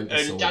fall into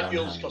Suliban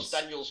hands. Because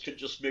Daniels could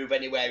just move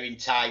anywhere in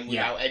time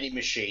without any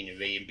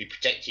machinery and be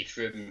protected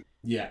from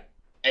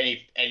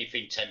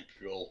anything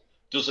temporal.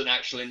 Doesn't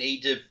actually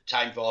need a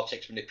time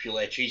vortex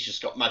manipulator. He's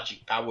just got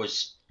magic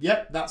powers.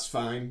 Yep, that's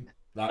fine.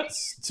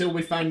 That's till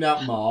we find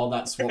out more.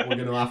 That's what we're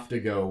going to have to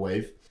go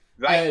with.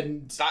 Right,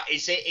 and that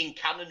is it in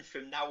canon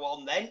from now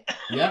on then.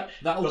 Yeah,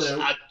 that'll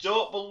do. I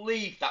don't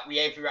believe that we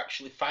ever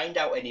actually find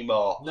out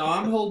anymore. No,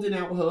 I'm holding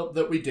out hope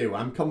that we do.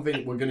 I'm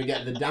convinced we're going to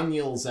get the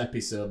Daniels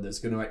episode that's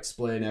going to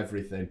explain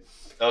everything.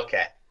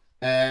 Okay.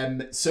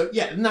 So,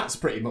 and that's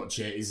pretty much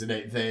it, isn't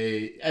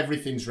it?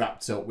 Everything's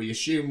wrapped up. We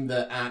assume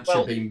that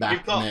Archer being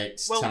back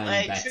makes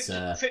time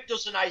better. Trip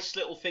does a nice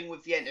little thing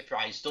with the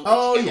Enterprise, doesn't it?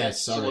 Oh,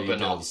 yes, sorry, he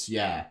does,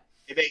 yeah.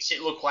 It makes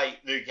it look like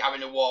they're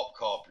having a warp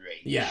core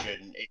breach. Yeah.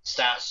 And it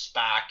starts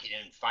sparking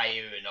and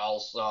fire and all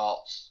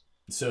sorts.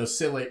 So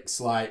Silik's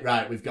like,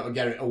 right, we've got to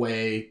get it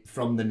away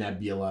from the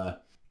nebula.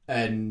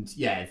 And,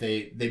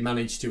 they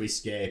manage to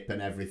escape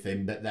and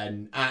everything. But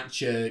then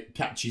Archer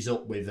catches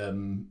up with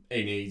them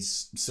in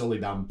his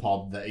Suliban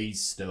pod that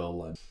he's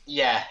stolen.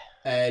 Yeah.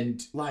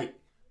 And, like,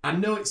 I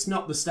know it's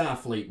not the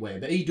Starfleet way,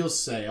 but he does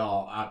say,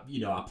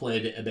 I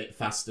played it a bit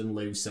fast and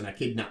loose and I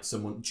kidnapped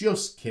someone.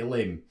 Just kill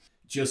him.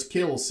 Just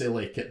kill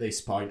Silik at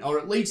this point, or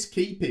at least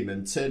keep him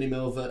and turn him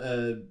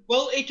over.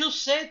 Well, he does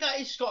say that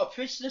he's got a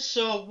prisoner,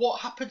 so what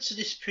happened to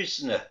this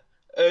prisoner?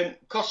 I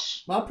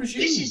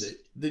presume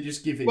they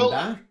just give him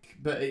back,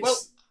 but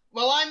it's...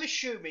 Well, I'm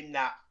assuming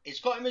that it's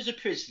got him as a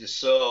prisoner,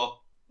 so,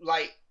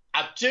 like,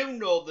 I do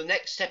know the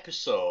next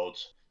episode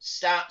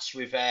starts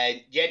with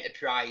the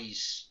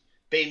Enterprise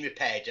being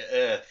repaired at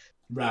Earth.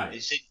 Right.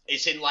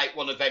 It's in like,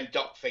 one of them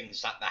dock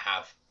things that they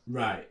have.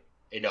 Right.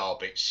 In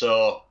orbit,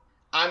 so...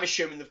 I'm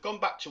assuming they've gone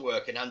back to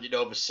work and handed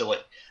over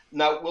Silik.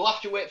 Now, we'll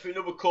have to wait for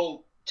another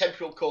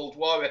temporal Cold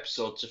War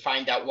episode to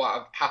find out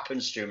what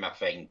happens to him, I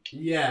think.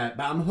 Yeah,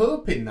 but I'm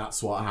hoping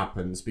that's what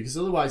happens, because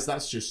otherwise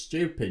that's just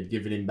stupid,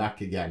 giving him back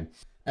again.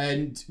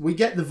 And we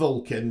get the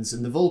Vulcans,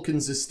 and the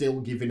Vulcans are still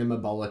giving him a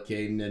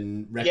bollocking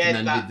and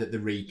recommended that they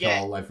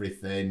recall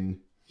everything.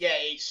 Yeah,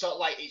 it's sort of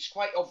like, it's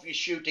quite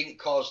obvious you didn't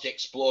cause the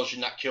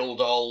explosion that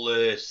killed all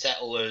the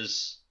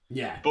settlers.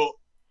 Yeah. But...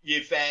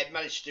 You've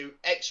managed to do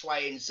X, Y,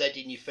 and Z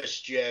in your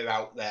first year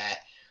out there,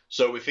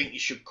 so we think you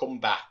should come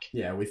back.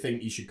 Yeah, we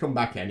think you should come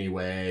back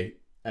anyway.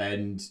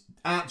 And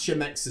Archer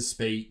makes a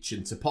speech,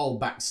 and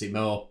T'Pol backs him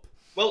up.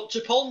 Well,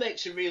 T'Pol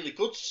makes a really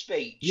good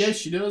speech. Yeah,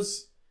 she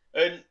does.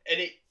 And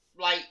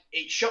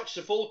it shocks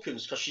the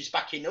Vulcans because she's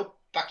backing up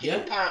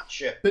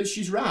Archer. But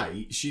she's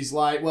right. She's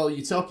like, well,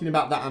 you're talking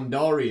about that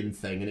Andorian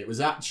thing, and it was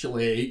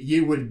actually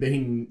you were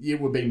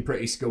being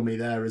pretty scummy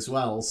there as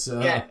well. So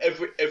yeah, have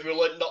we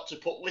learned not to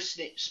put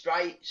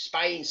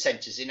spying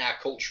centres in our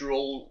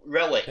cultural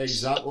relics?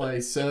 Exactly.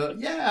 So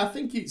yeah, I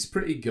think it's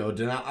pretty good,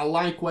 and I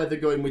like where they're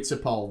going with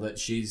T'Pol. That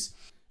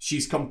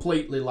she's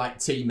completely like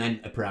Team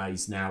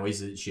Enterprise now,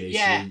 isn't she?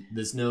 Yeah.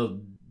 There's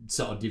no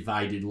sort of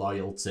divided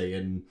loyalty,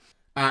 and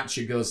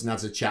Archer goes and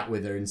has a chat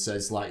with her and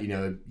says, like,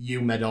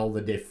 you made all the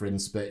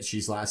difference, but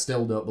she's like, I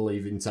still don't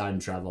believe in time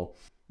travel,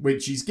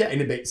 which is getting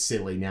a bit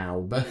silly now,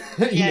 but,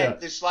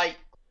 there's like,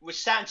 we're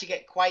starting to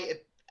get quite a...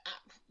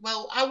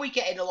 Well, are we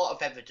getting a lot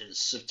of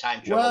evidence of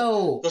time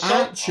travel? Well,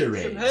 Archer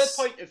is. From her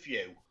point of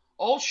view,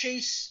 all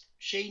she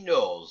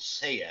knows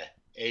here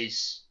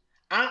is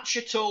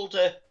Archer told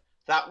her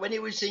that when he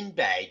was in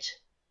bed,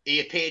 he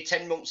appeared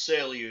 10 months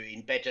earlier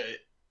in bed at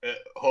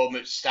home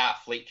at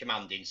Starfleet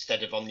Command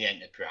instead of on the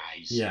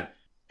Enterprise. Yeah.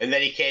 And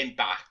then he came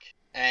back.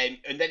 And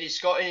then he's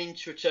gotten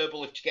into a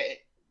turbolift to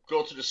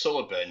go to the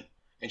Sullivan,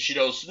 and she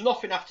knows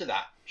nothing after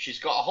that. She's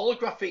got a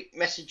holographic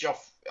message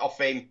off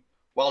him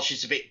while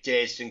she's a bit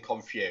dazed and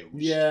confused.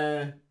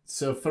 Yeah.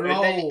 So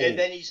and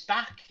then he's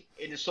back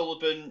in the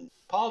Sullivan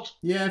pod.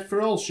 Yeah,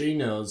 for all she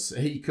knows,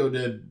 he could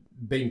have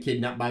been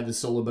kidnapped by the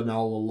Sullivan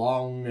all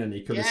along, and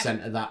he could have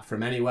sent her that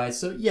from anywhere.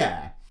 So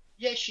yeah.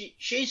 Yeah,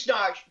 she's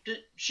not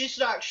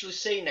actually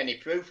seen any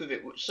proof of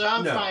it, so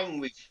I'm fine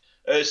with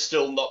her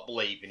still not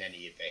believing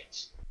any of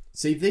it.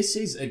 See, this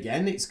is,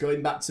 again, it's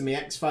going back to my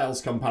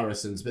X-Files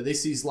comparisons, but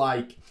this is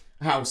like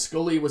how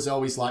Scully was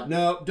always like,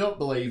 no, don't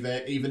believe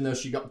it, even though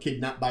she got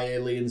kidnapped by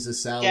aliens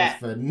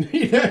herself, and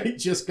it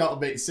just got a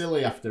bit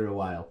silly after a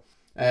while.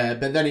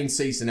 But then in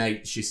season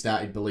 8, she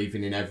started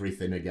believing in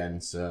everything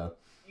again, so...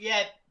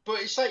 Yeah,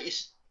 but it's like,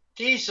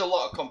 there's a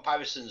lot of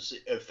comparisons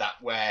of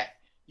that where...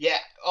 Yeah,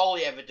 all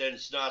the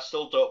evidence, no, I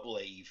still don't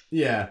believe.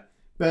 Yeah,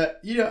 but,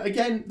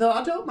 again, though,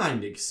 I don't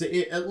mind it, because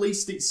at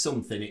least it's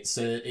something. It's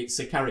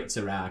a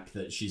character arc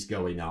that she's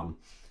going on.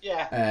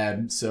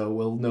 Yeah. So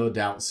we'll no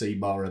doubt see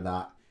more of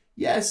that.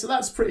 Yeah, so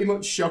that's pretty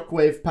much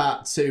Shockwave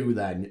Part 2,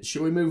 then.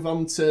 Shall we move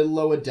on to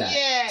Lower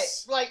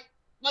Decks? Yeah, like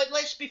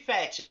let's be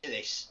fair to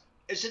this.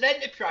 As an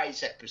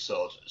Enterprise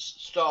episode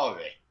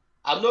story,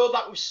 I know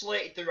that we've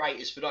slated the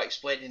writers for not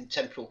explaining the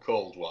temporal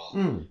Cold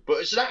War, but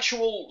as an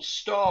actual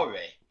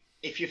story...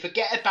 If you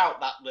forget about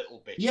that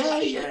little bit, it's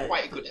actually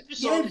quite a good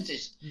episode.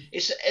 Yeah.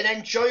 It's an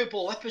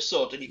enjoyable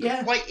episode, and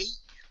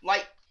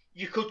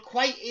you could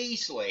quite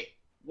easily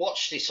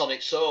watch this on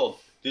its own.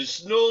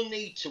 There's no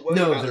need to worry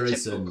about the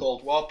temporal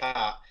Cold War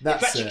part.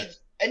 That's in fact,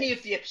 any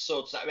of the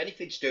episodes that have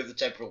anything to do with the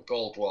temporal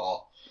Cold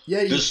War,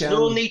 Yeah, there's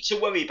no need to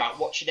worry about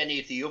watching any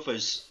of the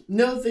others.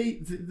 No,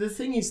 the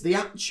thing is, the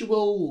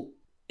actual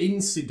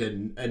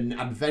incident and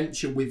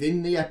adventure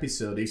within the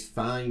episode is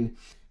fine.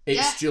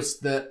 It's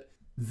just that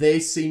they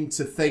seem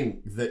to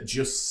think that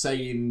just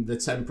saying the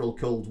temporal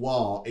Cold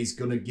War is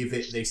going to give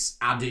it this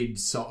added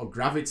sort of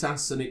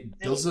gravitas, and it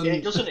doesn't.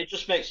 It doesn't. It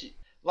just makes it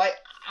like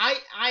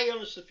I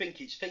honestly think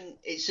it's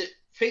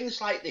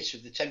things like this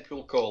with the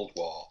temporal Cold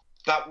War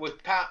that were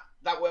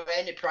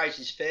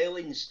Enterprise's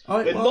failings. Oh,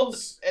 it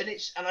was.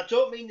 And I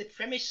don't mean the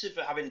premise of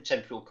having a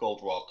temporal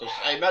Cold War, because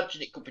I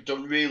imagine it could be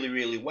done really,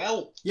 really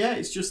well. Yeah,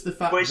 it's just the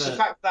fact. But it's the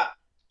fact that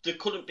they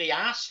couldn't be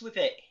arsed with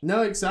it.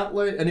 No,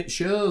 exactly, and it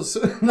shows.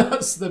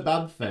 That's the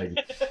bad thing.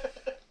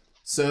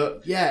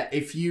 So, yeah,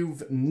 if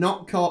you've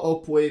not caught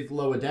up with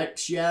Lower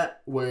Decks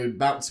yet, we're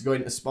about to go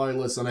into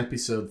spoilers on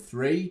episode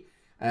 3.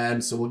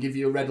 So we'll give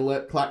you a red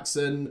alert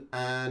klaxon,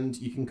 and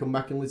you can come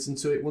back and listen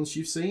to it once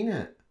you've seen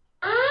it.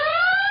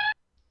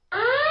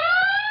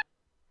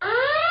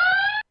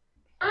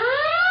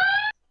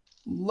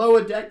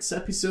 Lower Decks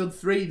episode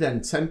 3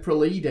 then,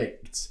 Temporal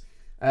Edict,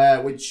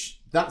 which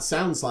that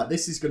sounds like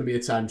this is going to be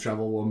a time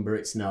travel one, but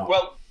it's not.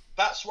 Well,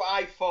 that's what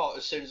I thought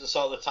as soon as I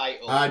saw the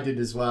title. I did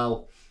as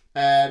well.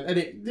 And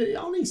it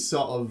only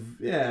sort of,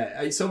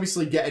 it's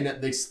obviously getting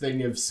at this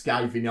thing of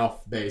skiving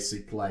off,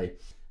 basically.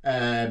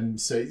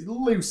 So it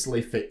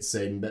loosely fits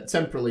in, but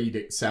Temporal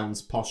Edict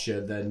sounds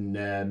posher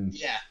than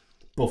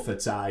Buffer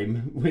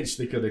Time, which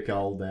they could have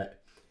called it.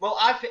 Well,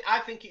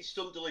 I think it's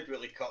done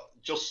deliberately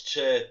just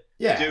to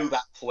do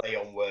that play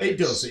on words. It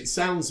does. It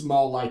sounds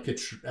more like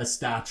a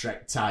Star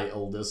Trek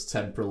title, does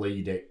Temporal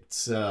Edict.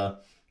 So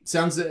it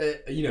sounds,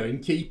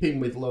 in keeping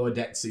with Lower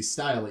Decks'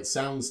 style, it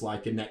sounds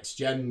like a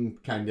next-gen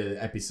kind of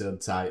episode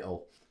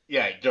title.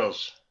 Yeah, it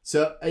does.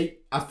 So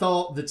I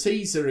thought the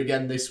teaser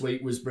again this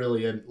week was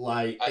brilliant.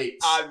 I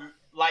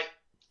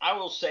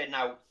will say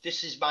now,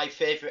 this is my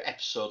favourite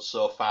episode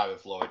so far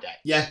of Lower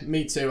Decks. Yeah,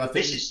 me too. I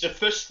think this is the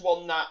first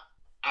one that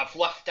I've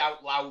laughed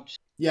out loud.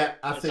 Yeah,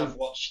 I've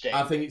watched it.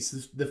 I think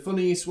it's the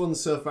funniest one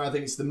so far. I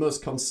think it's the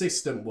most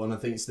consistent one. I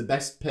think it's the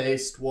best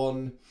paced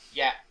one.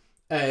 Yeah.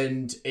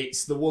 And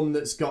it's the one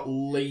that's got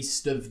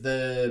least of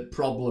the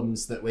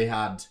problems that we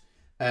had.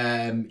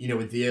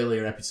 With the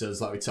earlier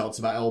episodes, like we talked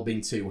about, all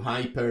being too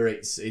hyper.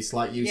 It's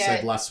like you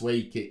said last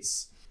week.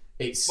 It's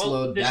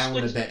slowed down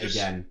a bit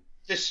again.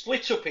 The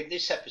split up in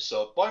this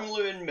episode,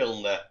 Boimler and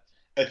Milner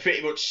are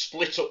pretty much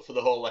split up for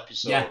the whole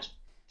episode. Yeah.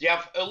 You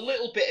have a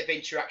little bit of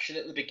interaction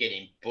at the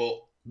beginning,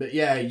 but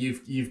yeah,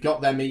 you've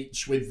got them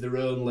each with their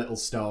own little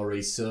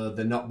stories, so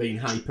they're not being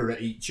hyper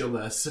at each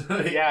other. So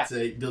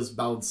it does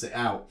balance it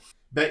out.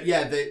 But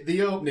yeah,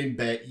 the opening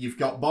bit, you've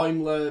got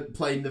Boimler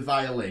playing the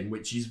violin,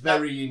 which is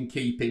very in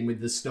keeping with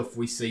the stuff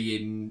we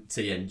see in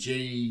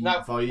TNG,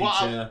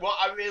 Voyager. What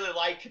I really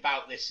like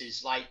about this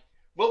is like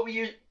what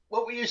we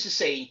used to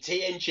see in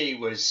TNG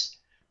was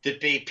there'd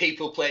be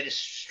people playing a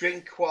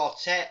string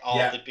quartet, or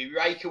there'd be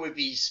Riker with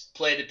his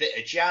playing a bit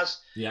of jazz.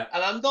 Yeah.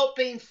 And I'm not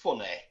being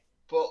funny,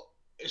 but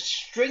a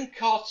string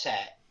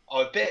quartet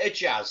or a bit of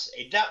jazz,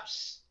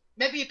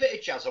 maybe a bit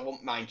of jazz I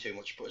wouldn't mind too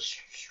much, but a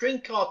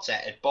string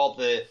quartet would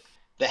bother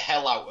the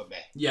hell out of me.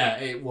 Yeah,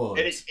 it would.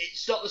 And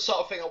it's not the sort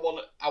of thing I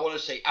want to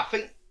see. I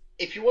think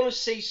if you want to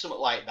see something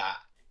like that,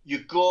 you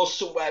go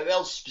somewhere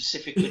else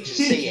specifically to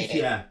see it.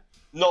 Yeah.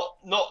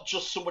 Not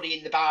just somebody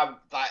in the bar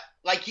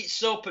like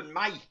it's open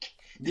mic.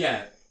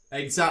 Yeah,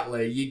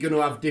 exactly. You're going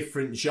to have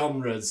different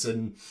genres,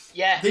 and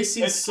this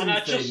is something.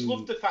 And I just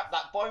love the fact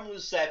that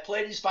Boimler's there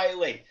playing his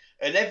violin,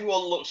 and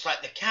everyone looks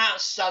like they can't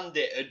stand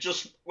it. And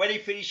just when he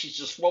finishes,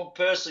 just one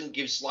person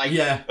gives like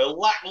a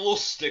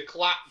lackluster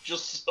clap,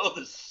 just so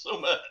there's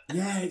summer.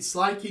 Yeah, it's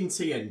like in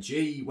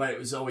TNG where it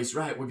was always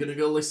right. We're going to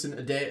go listen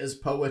to Data's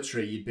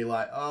poetry. You'd be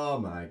like, oh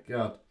my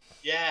god.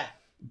 Yeah.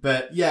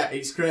 But yeah,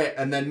 it's great.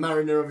 And then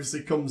Mariner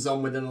obviously comes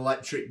on with an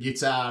electric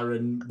guitar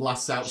and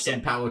blasts out some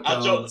power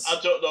chords. I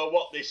don't know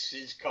what this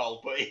is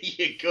called, but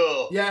here you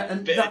go. Yeah,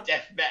 and bit of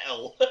death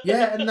metal.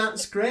 Yeah, and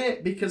that's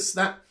great because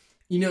that,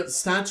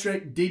 Star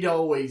Trek did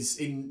always,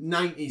 in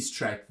 90s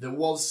Trek, there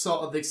was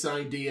sort of this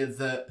idea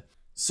that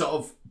sort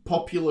of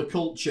popular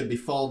culture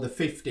before the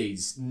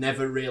 50s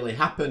never really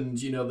happened.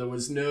 There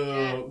was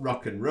no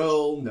rock and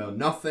roll, no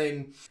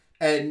nothing.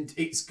 And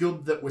it's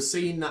good that we're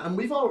seeing that. And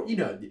we've all,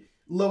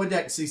 Lower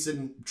Decks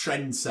isn't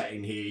trend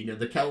setting here.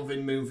 The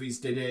Kelvin movies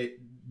did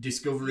it,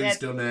 Discovery's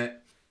done it.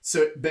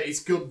 So, but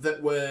it's good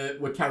that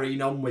we're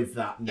carrying on with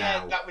that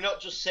now. Yeah, that we're not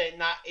just saying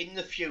that in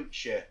the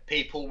future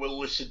people will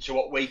listen to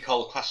what we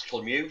call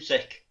classical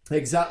music.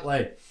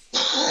 Exactly.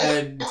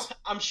 And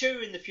I'm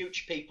sure in the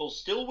future people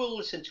still will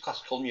listen to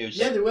classical music.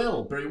 Yeah, they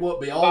will, but it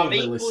won't be all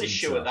they listen to. I'm equally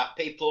sure that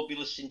people will be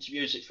listening to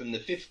music from the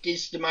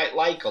 50s they might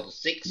like, or the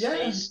 60s.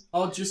 Yeah,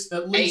 or just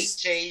at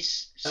least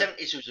 80s,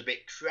 70s was a bit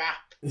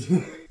crap.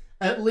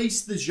 At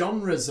least the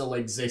genres will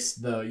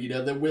exist, though.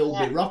 There will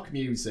be rock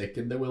music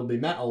and there will be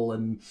metal,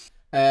 and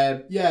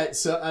I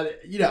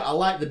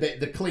like the bit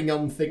the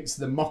Klingon thinks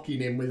they're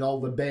mocking him with all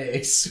the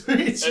bass.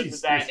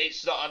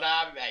 It's not an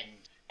arm end.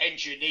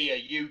 Engineer,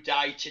 you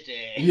die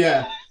today.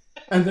 Yeah.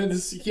 And then the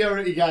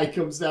security guy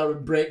comes down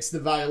and breaks the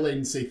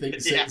violin, so he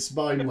thinks it's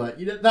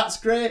Boimler. That's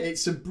great.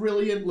 It's a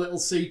brilliant little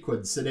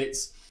sequence, and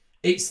it's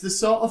the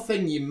sort of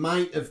thing you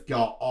might have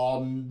got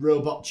on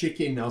Robot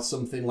Chicken or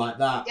something like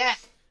that. Yeah.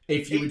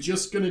 If you were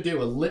just going to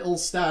do a little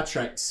Star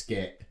Trek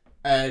skit,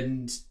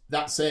 and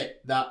that's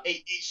it.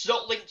 It's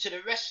not linked to the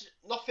rest.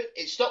 Nothing.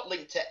 It's not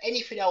linked to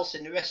anything else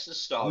in the rest of the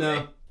story.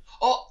 No.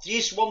 Oh,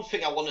 there's one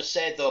thing I want to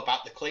say though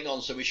about the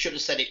Klingons, and we should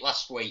have said it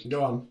last week.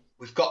 Go on.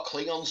 We've got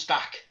Klingons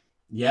back.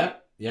 Yeah,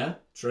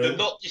 true. They're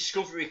not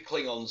Discovery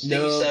Klingons.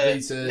 No,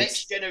 these are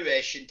Next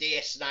Generation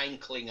DS9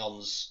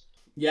 Klingons.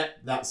 Yeah,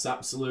 that's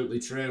absolutely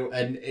true.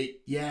 And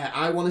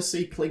I want to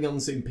see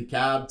Klingons in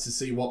Picard to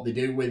see what they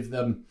do with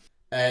them.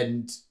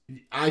 And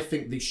I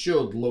think they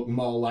should look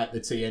more like the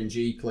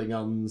TNG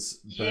Klingons.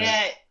 But...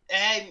 Yeah,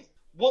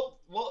 what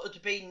would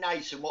have been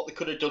nice and what they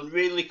could have done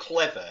really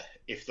clever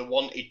if they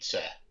wanted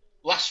to.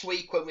 Last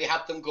week when we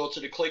had them go to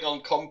the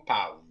Klingon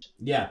compound,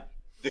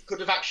 they could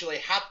have actually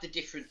had the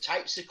different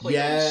types of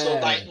Klingons so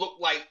they look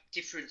like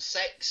different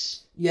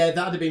sects. Yeah,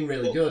 that'd have been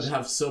really good.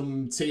 Have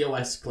some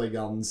TOS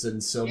Klingons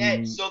and some...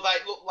 Yeah, so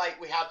they look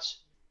like we had...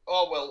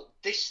 Oh, well,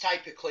 this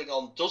type of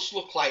Klingon does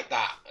look like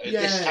that, and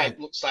this type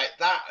looks like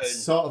that. And...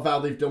 Sort of how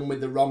they've done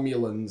with the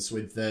Romulans,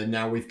 with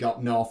now we've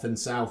got North and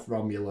South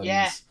Romulans.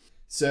 Yeah.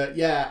 So,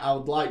 I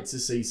would like to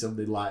see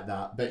something like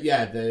that. But,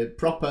 the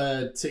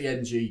proper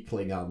TNG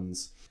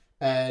Klingons.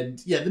 And,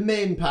 the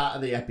main part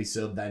of the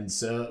episode then.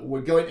 So,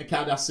 we're going to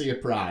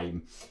Cardassia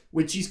Prime,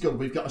 which is good.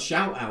 We've got a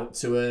shout-out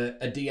to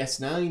a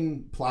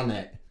DS9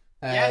 planet.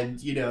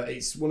 And,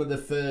 it's one of the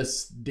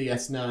first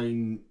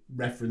DS9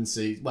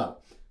 references.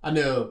 Well... I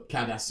know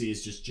Cardassia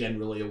is just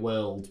generally a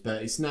world,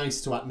 but it's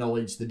nice to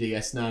acknowledge the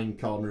DS9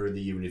 corner of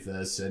the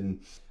universe,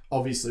 and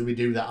obviously we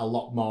do that a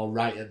lot more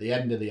right at the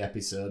end of the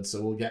episode,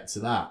 so we'll get to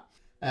that.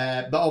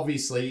 But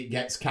obviously it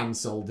gets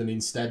cancelled, and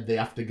instead they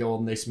have to go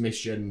on this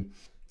mission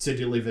to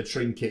deliver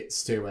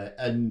trinkets to it.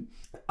 And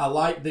I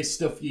like this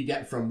stuff you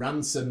get from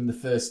Ransom, the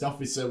first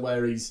officer,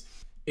 where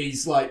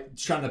he's like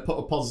trying to put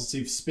a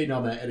positive spin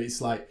on it, and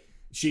it's like,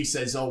 she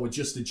says, "Oh, we're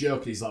just a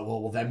joke." And he's like,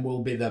 well, then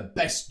we'll be the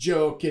best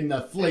joke in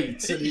the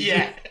fleet.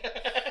 And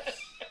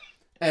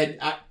and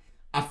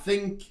I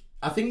think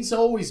it's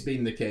always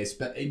been the case,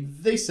 but in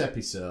this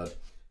episode,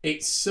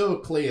 it's so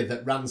clear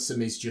that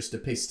Ransom is just a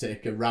piss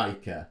taker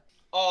Riker.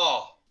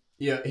 Oh.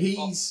 Yeah,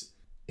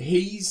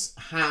 he's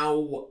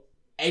how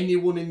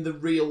anyone in the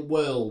real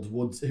world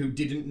who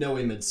didn't know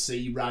him would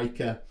see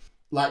Riker.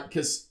 Like,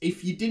 because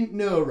if you didn't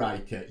know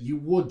Riker, you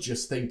would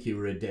just think you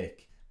were a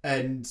dick.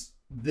 And...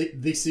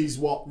 This is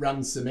what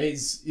Ransom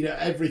is.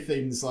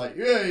 Everything's like,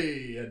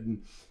 yay,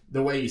 and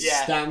the way he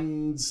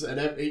stands, and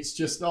it's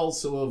just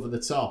also over the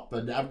top.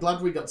 And I'm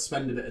glad we got to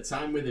spend a bit of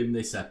time with him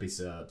this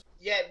episode.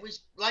 Yeah, it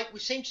was like we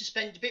seemed to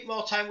spend a bit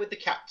more time with the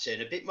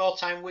captain, a bit more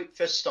time with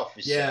First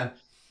Officer. Yeah.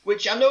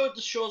 Which I know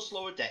the show's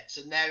Lower Decks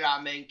and they're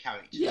our main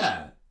characters.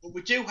 Yeah. But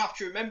we do have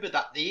to remember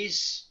that there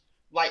is,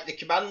 like, the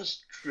command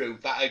crew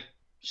that are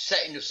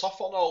setting us off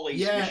on all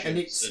these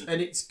missions.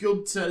 And it's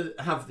good to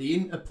have the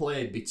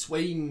interplay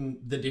between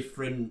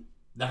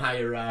the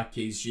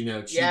hierarchies, you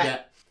know. You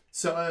get,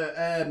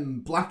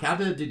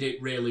 Blackadder did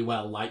it really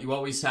well. Like, you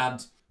always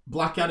had...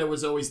 Blackadder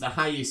was always the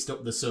highest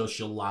up the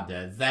social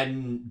ladder,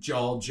 then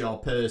George or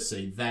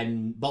Percy,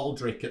 then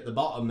Baldric at the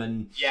bottom,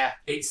 and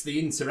it's the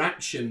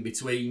interaction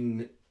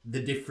between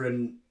the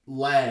different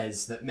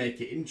layers that make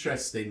it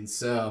interesting.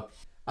 So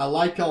I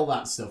like all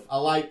that stuff. I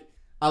like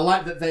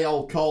that they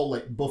all call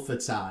it buffer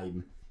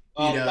time.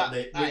 Oh,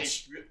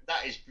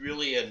 that is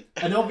brilliant.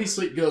 And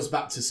obviously it goes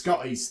back to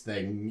Scotty's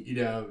thing,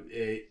 how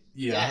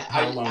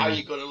are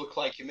you going to look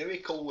like a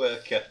miracle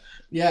worker?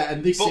 Yeah,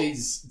 and this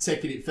is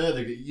taking it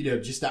further,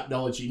 just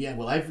acknowledging,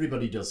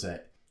 everybody does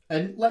it.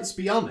 And let's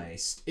be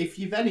honest, if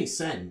you've any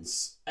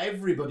sense,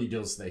 everybody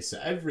does this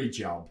at every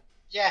job.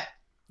 Yeah.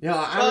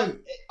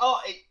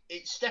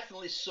 It's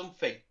definitely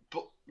something.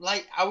 But,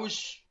 like, I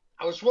was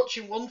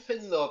watching one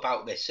thing, though,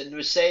 about this, and they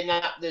were saying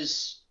that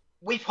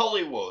with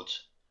Hollywood,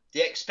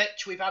 they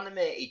expect with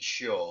animated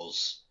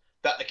shows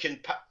that they can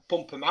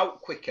pump them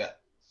out quicker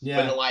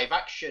than a live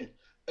action.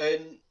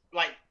 And,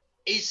 like,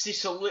 is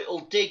this a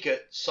little dig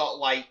at sort of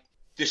like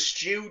the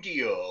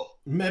studio?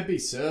 Maybe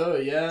so,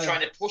 yeah.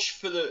 Trying to push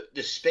for the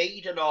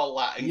speed and all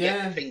that and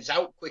get things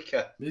out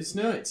quicker.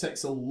 It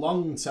takes a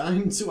long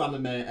time to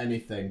animate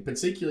anything,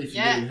 particularly if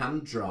you're doing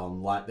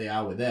hand-drawn like they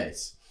are with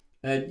this.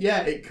 And,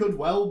 it could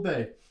well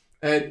be.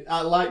 And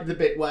I like the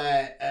bit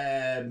where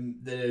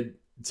the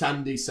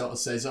Tandy sort of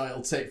says,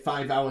 it'll take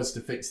 5 hours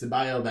to fix the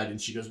biobed,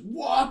 and she goes,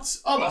 what?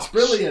 Oh, that's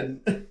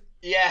brilliant.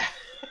 Yeah.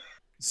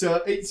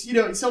 So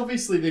it's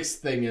obviously this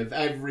thing of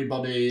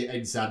everybody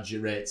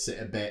exaggerates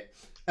it a bit.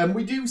 And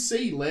we do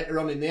see later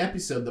on in the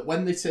episode that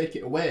when they take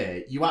it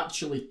away, you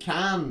actually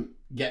can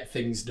get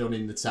things done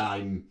in the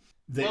time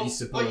that you're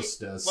supposed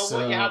to.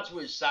 What you had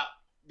was that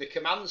the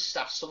command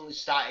staff suddenly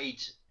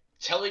started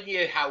telling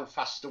you how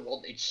fast they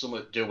wanted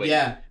something doing.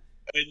 Yeah.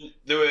 And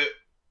they were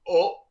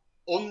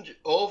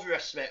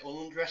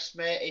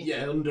underestimating.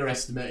 Yeah,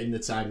 underestimating the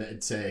time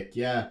it'd take,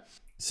 yeah.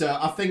 So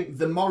I think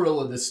the moral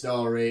of the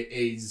story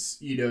is,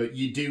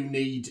 you do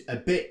need a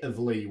bit of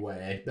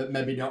leeway, but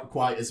maybe not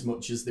quite as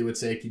much as they were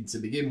taking to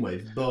begin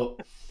with.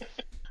 But,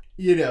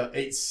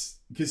 it's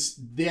because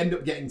they end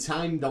up getting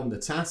timed on the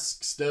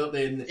tasks, don't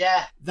they? And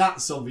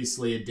that's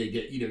obviously a dig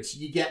at, so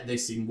you get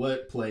this in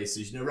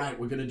workplaces, right,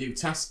 we're going to do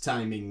task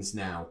timings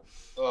now.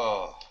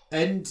 Oh.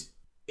 And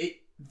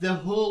the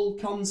whole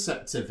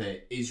concept of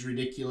it is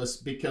ridiculous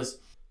because...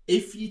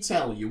 if you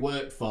tell your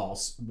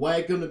workforce,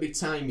 we're going to be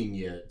timing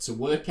you to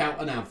work out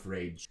an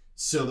average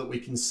so that we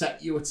can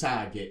set you a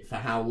target for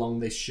how long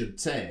this should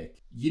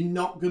take, you're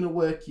not going to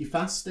work your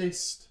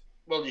fastest.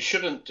 Well, you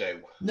shouldn't do.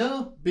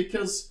 No,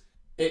 because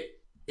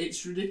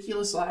it's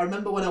ridiculous. Like, I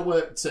remember when I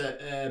worked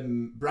at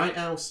Bright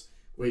House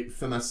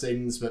for my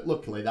sins, but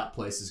luckily that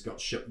place has got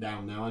shut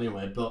down now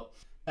anyway. But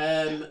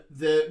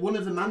one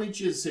of the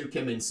managers who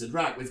came in said,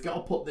 right, we've got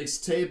to put this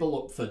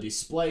table up for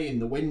display in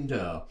the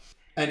window.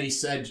 And he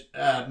said,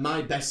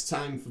 my best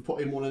time for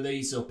putting one of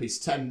these up is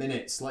 10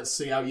 minutes. Let's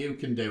see how you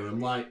can do. And I'm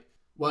like,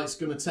 well, it's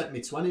going to take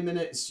me 20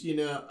 minutes.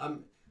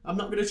 I'm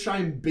not going to try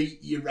and beat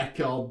your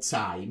record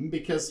time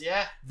because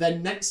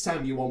then next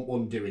time you want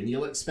one doing,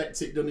 you'll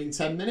expect it done in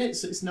 10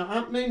 minutes. It's not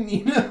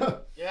happening,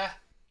 Yeah.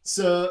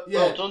 So,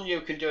 Well done, you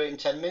can do it in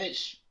 10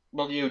 minutes.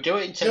 Well, you do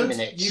it in 10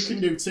 minutes. You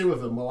can do 2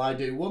 of them while I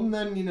do 1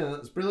 then,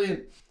 that's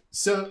brilliant.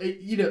 So,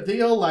 the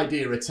whole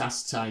idea of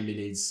task timing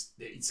it's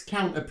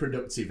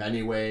counterproductive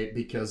anyway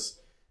because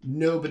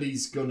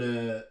nobody's going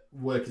to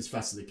work as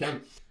fast as they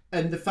can.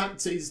 And the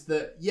fact is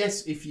that,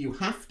 yes, if you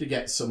have to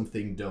get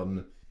something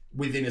done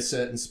within a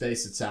certain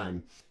space of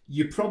time,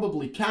 you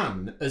probably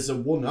can as a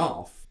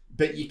one-off,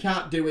 but you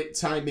can't do it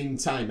time in,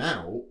 time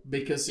out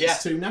because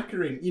it's too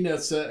knackering,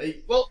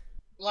 Well,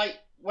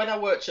 like, when I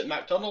worked at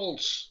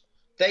McDonald's,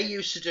 they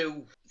used to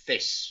do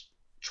this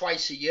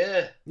twice a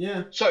year.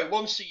 Yeah. Sorry,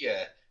 once a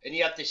year. And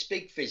you had this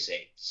big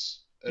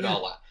visits and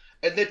all that.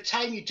 And the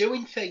time you're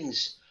doing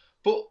things.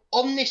 But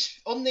on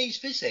these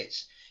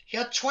visits, you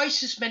had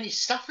twice as many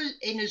staff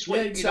in as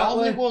when you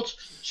normally would.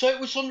 So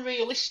it was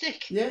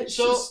unrealistic. Yeah, it's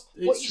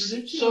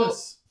ridiculous. So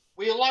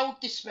we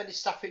allowed this many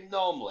staff in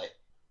normally.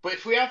 But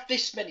if we have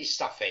this many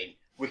staff in,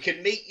 we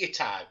can meet your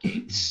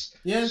targets.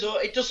 Yeah. So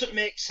it doesn't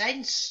make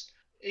sense.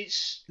 It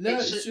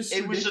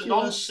was a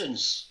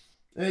nonsense.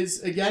 It's,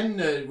 again,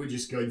 we're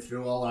just going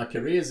through all our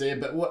careers here,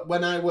 but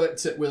when I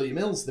worked at William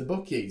Hills, the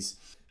bookies,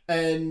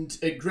 and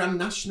at Grand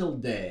National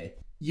Day,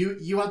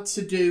 you had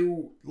to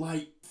do,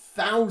 like,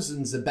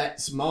 thousands of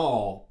bets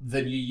more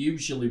than you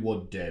usually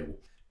would do.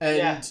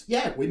 And,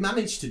 we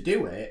managed to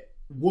do it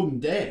one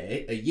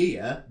day a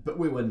year, but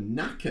we were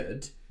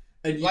knackered,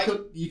 and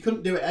you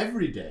couldn't do it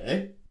every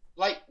day.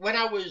 Like, when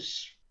I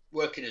was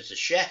working as a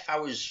chef, I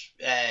was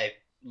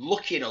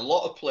lucky in a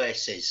lot of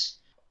places.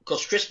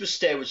 Because Christmas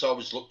Day was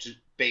always looked at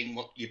being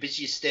your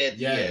busiest day of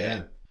the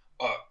year.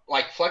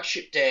 like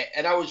Flagship Day,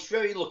 and I was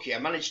very lucky. I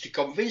managed to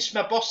convince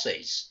my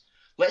bosses,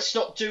 let's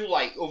not do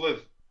like other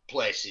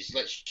places.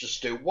 Let's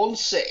just do one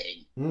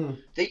sitting.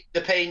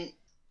 They're paying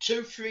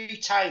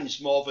 2-3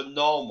 times more than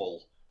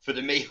normal for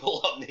the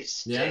meal on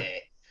this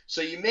day.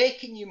 So you're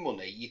making your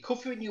money, you're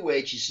covering your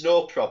wages,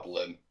 no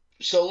problem.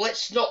 So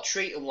let's not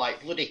treat them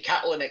like bloody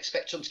cattle and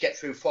expect them to get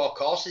through 4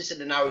 courses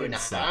in an hour and a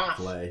half.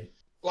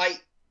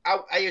 Like,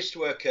 I used to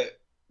work at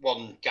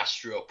one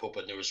gastro pub,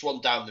 and there was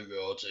one down the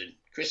road on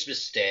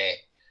Christmas Day,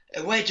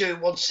 and we're doing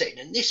one sitting,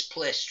 and this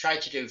place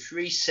tried to do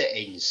 3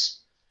 sittings.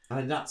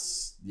 And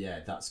that's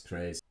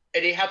crazy.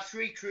 And he had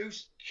 3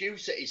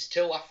 queues at his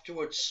till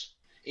afterwards.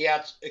 He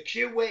had a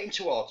queue waiting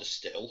to order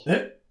still,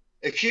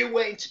 a queue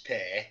waiting to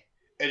pay,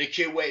 and a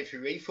queue waiting for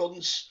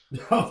refunds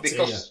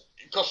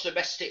because they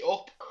messed it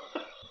up.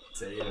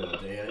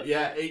 Dear.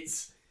 Yeah,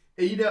 it's,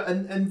 you know,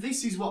 and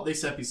this is what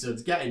this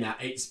episode's getting at.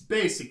 It's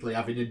basically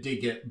having a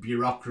dig at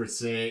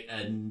bureaucracy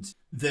and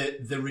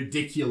the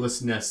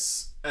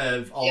ridiculousness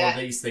of all of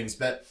these things,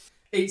 but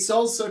it's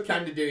also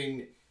kind of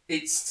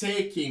it's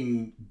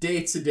taking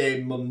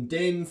day-to-day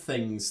mundane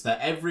things that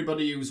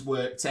everybody who's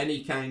worked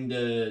any kind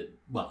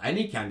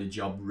of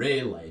job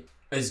really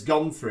has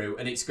gone through,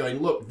 and it's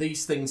going, look,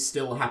 these things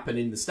still happen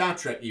in the Star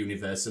Trek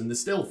universe and they're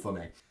still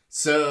funny.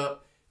 So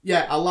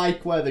yeah, I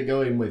like where they're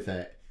going with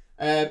it.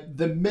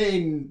 The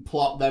main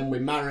plot then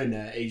with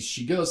Mariner is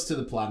she goes to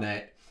the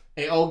planet,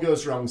 it all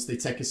goes wrong, so they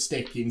take a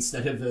stick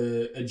instead of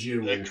a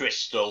jewel. A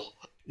crystal.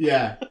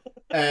 Yeah.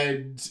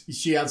 And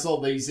she has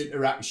all these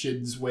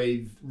interactions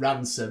with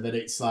Ransom, and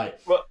it's like...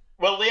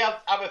 Well, they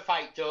have a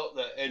fight, don't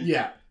they? And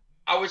yeah.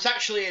 I was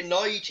actually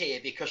annoyed here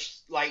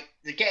because, like,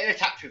 they're getting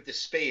attacked with the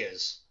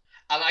spears,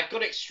 and I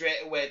got it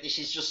straight away. This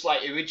is just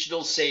like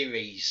original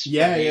series.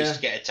 Yeah, they used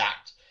to get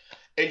attacked.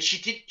 And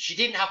she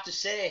didn't have to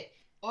say,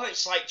 oh,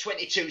 it's like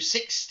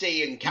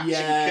 2260 and Captain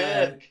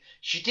Kirk.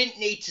 She didn't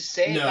need to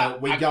say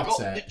that. We got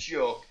the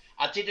joke.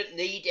 I didn't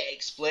need it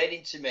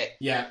explaining to me.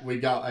 Yeah, we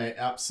got it,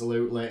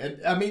 absolutely.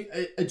 And I mean,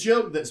 a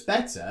joke that's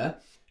better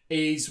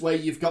is where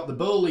you've got the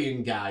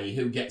Bolian guy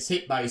who gets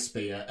hit by a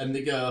spear, and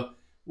they go,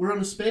 we're on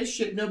a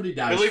spaceship, nobody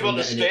dies from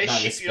getting hit by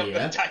a spear. You're not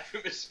going to die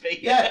from a spear.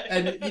 Yeah,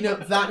 and you know,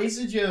 that is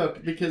a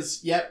joke,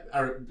 because,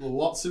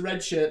 lots of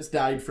red shirts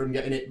died from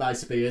getting hit by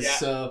spears,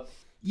 so...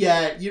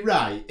 Yeah, you're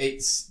right.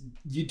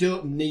 You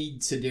don't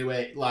need to do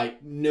it,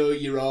 like, know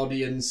your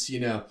audience, you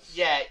know.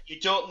 Yeah, you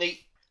don't need,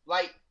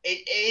 like,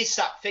 it is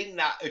that thing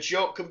that a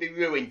joke can be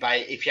ruined by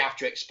if you have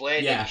to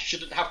explain it. You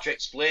shouldn't have to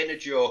explain a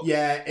joke.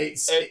 Yeah,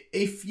 it's,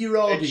 if your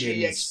audience... And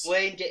she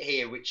explained it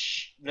here,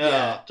 which,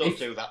 don't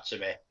do that to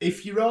me.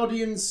 If your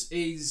audience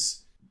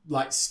is,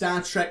 like,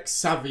 Star Trek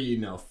savvy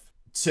enough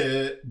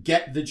to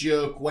get the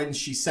joke when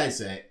she says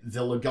it,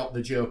 they'll have got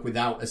the joke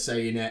without her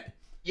saying it.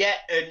 Yeah,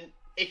 and...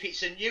 If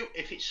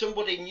it's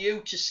somebody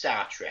new to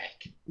Star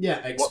Trek,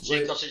 watching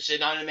it because it's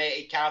an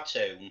animated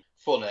cartoon,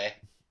 funny,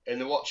 and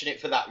they're watching it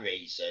for that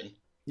reason.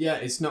 Yeah,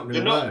 it's not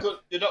going to work.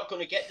 They're not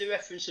going to get the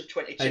reference of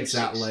 2260.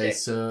 Exactly.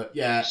 So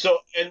yeah. So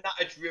and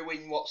that'd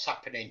ruin what's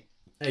happening.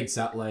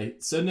 Exactly.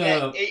 So no.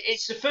 Yeah,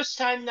 it's the first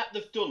time that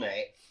they've done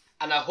it,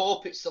 and I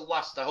hope it's the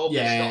last. I hope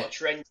it's not a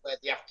trend where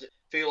they have to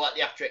feel like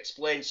they have to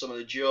explain some of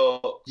the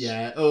jokes.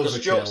 Yeah, overkill. Because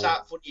jokes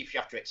aren't funny if you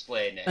have to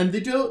explain it. And they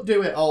don't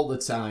do it all the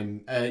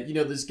time. You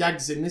know, there's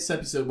gags in this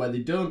episode where they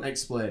don't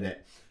explain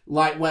it.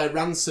 Like where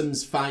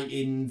Ransom's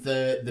fighting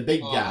the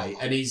big guy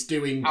and he's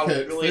doing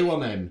Kirk Fu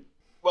on him.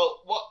 Well,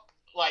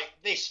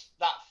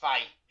 that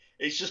fight,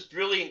 it's just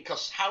brilliant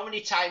because how many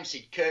times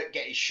did Kirk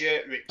get his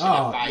shirt ripped in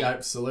a fight? Yeah,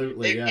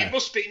 absolutely, It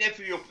must be in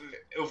every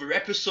other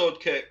episode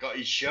Kirk got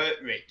his shirt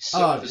ripped.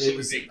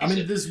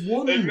 There's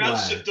one and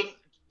Ransom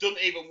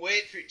doesn't even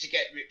wait for it to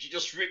get ripped. He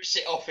just rips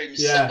it off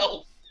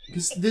himself.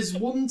 Because there's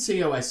one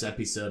TOS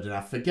episode, and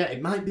I forget,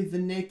 it might be The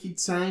Naked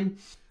Time.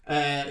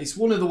 It's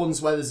one of the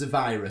ones where there's a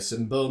virus,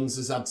 and Bones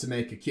has had to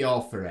make a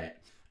cure for it.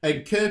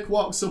 And Kirk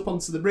walks up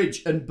onto the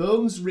bridge, and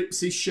Bones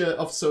rips his shirt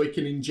off so he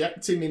can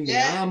inject him in the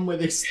arm with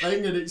this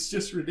thing, and it's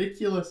just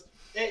ridiculous.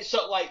 It's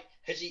sort of like,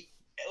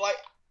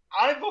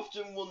 I've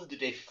often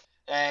wondered if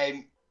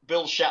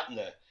Bill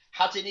Shatner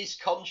had in his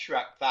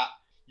contract that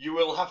you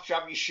will have to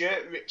have your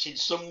shirt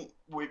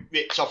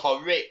ripped off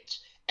or ripped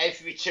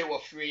every 2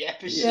 or 3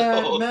 episodes.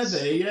 Yeah,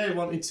 maybe. Yeah, he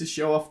wanted to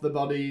show off the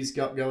body he's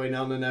got going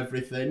on and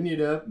everything, you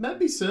know.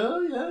 Maybe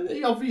so, yeah.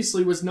 He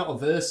obviously was not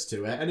averse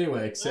to it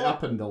anyway, because it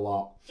happened a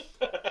lot.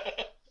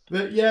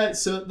 But yeah,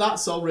 so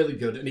that's all really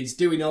good. And he's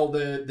doing all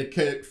the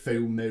Kirk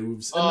Fu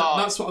moves. And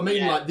that's what I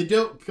mean. Yeah.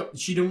 Like,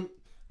 she don't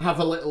have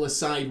a little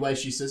aside where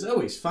she says, oh,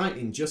 he's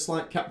fighting just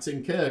like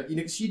Captain Kirk. You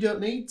know, because you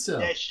don't need to.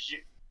 Yeah,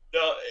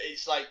 no,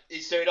 it's like,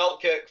 he's doing all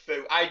Kirk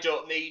Fu. I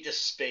don't need a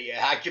spear.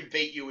 I can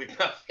beat you with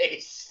my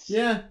fist.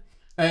 Yeah.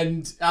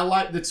 And I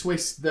like the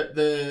twist that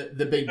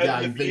the big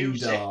guy,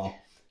 Vindar.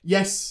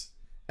 Yes.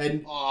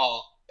 And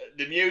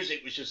the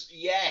music was just,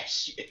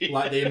 yes.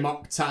 Like the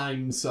mock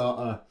time sort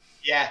of.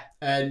 Yeah.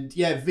 And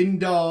yeah,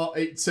 Vindar,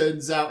 it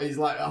turns out, is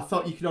like, I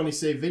thought you could only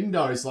say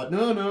Vindar. It's like,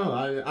 no,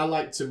 I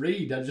like to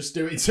read. I just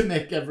do it to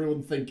make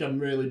everyone think I'm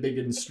really big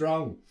and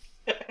strong.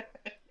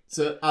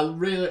 So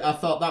I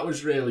thought that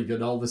was really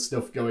good, all the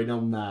stuff going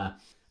on there.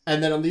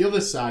 And then on the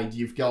other side,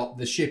 you've got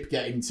the ship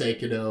getting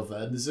taken over.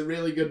 And there's a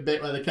really good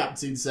bit where the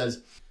captain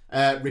says,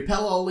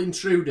 repel all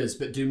intruders,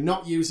 but do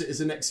not use it as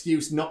an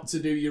excuse not to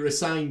do your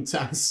assigned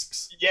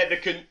tasks. Yeah, they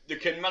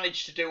can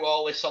manage to do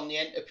all this on the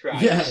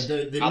Enterprise. Yeah,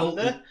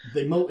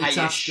 they multitask.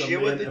 Are you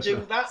sure they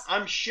do that?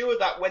 I'm sure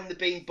that when they're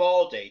being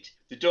boarded,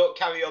 they don't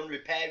carry on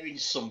repairing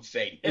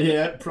something.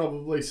 Yeah,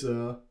 probably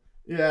so.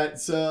 Yeah,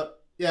 so,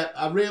 yeah,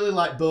 I really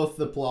like both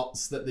the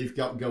plots that they've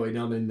got going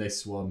on in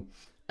this one.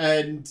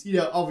 And, you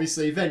know,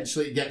 obviously,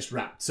 eventually it gets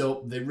wrapped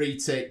up. They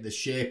retake the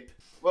ship.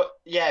 Well,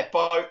 yeah,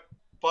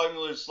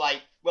 Boimler's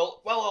like,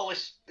 well, all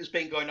this has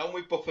been going on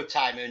with buffer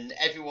time and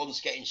everyone's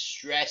getting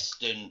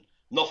stressed and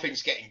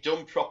nothing's getting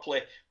done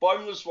properly.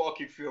 Boimler's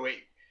walking through it,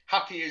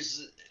 happy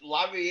as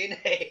Larry, in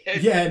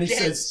it. Yeah, and he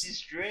says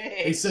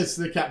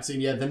to the captain,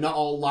 yeah, they're not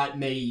all like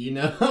me, you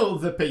know,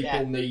 the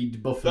people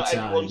need buffer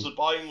time. Everyone's a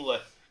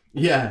Boimler.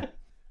 Yeah.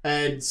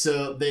 And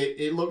so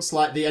it looks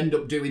like they end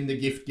up doing the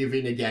gift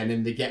giving again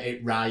and they get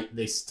it right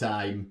this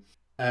time.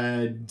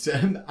 And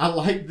I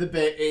like the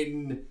bit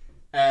in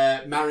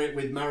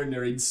with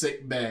Mariner in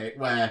sick bay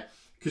where,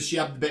 because she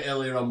had the bit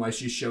earlier on where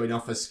she's showing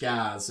off her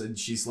scars and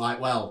she's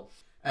like, well,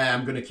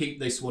 I'm going to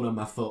keep this one on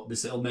my foot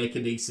because it'll make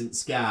a decent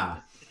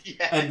scar.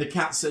 Yeah. And the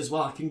cat says,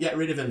 well, I can get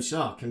rid of him. She's,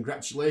 oh,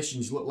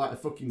 congratulations, you look like a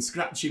fucking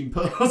scratching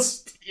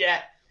post.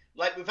 Yeah,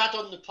 like we've had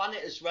on the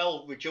planet as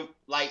well,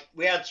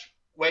 we had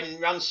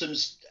when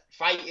Ransom's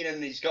fighting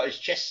and he's got his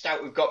chest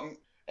out, we've got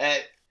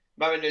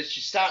Mariner,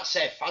 she starts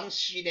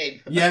fancying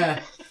him.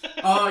 Yeah.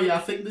 Oh, yeah, I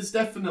think there's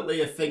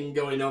definitely a thing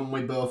going on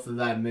with both of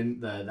them,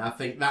 isn't there? I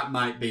think that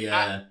might be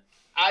a...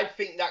 I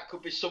think that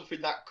could be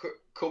something that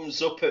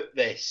comes up at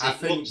this.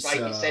 It looks like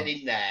it's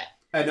heading there.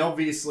 And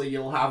obviously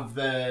you'll have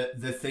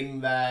the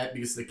thing there,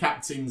 because the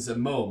captain's a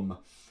mum.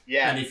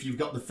 Yeah. And if you've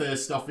got the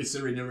first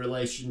officer in a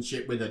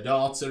relationship with a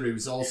daughter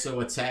who's also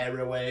a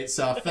tearaway,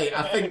 so I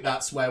think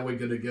that's where we're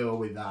going to go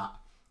with that.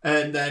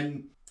 And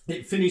then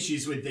it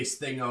finishes with this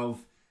thing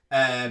of,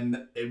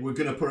 we're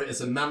going to put it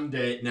as a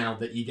mandate now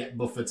that you get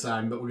buffer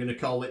time, but we're going to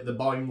call it the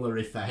Boimler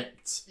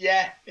effect.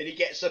 Yeah, and he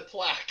gets a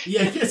plaque.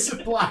 Yeah, he gets a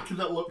plaque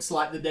that looks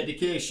like the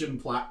dedication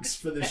plaques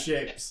for the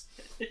ships.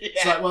 Yeah.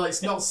 It's like, well,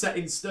 it's not set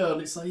in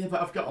stone. It's like, yeah,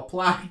 but I've got a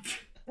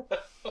plaque.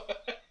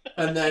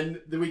 And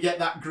then we get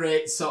that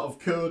great sort of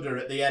coda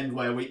at the end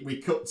where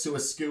we cut to a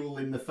school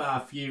in the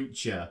far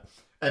future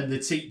and they're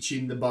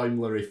teaching the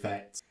Boimler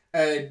effect.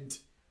 And...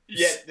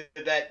 yeah,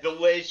 the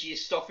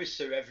laziest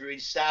officer ever in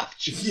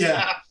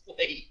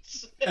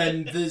Starfleet.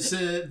 And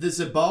there's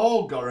a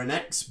Borg or an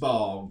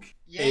ex-Borg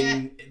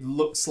it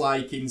looks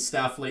like in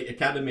Starfleet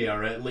Academy,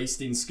 or at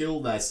least in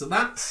school there. So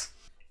that's,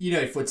 you know,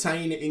 if we're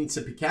tying it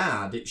into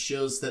Picard, it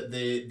shows that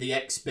the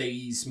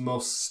XBs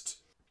must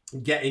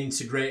get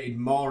integrated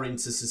more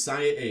into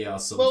society or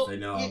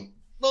something.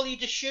 Well,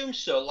 you'd assume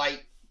so.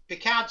 Like,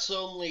 Picard's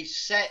only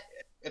set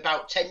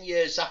about 10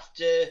 years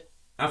after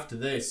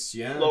this,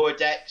 yeah. Lower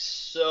Decks,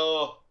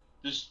 so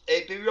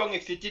it'd be wrong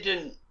if they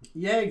didn't.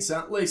 Yeah,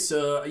 exactly.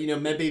 So, you know,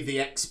 maybe the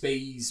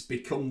XBs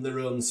become their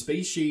own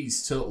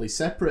species, totally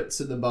separate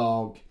to the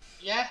Borg.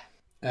 Yeah.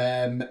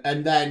 And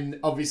then,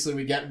 obviously,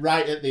 we get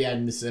right at the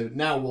end, so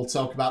now we'll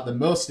talk about the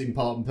most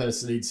important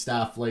person in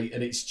Starfleet,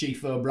 and it's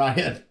Chief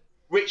O'Brien.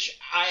 Which,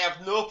 I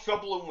have no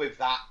problem with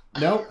that.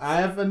 No, I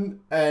haven't,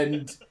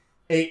 and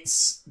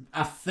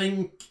I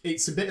think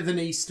it's a bit of an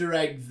Easter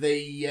egg.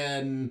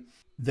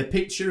 The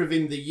picture of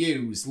him they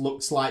use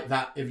looks like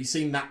that. Have you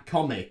seen that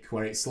comic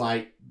where it's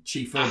like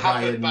Chief O'Brien's... I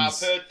haven't, but I've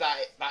heard that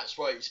that's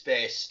what it's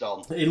based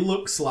on. It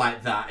looks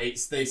like that.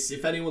 It's this.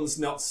 If anyone's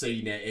not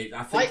seen it,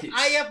 I think it's...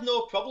 I have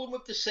no problem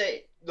with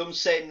them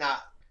saying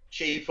that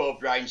Chief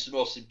O'Brien's the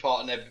most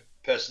important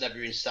person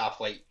ever in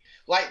Starfleet.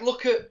 Like,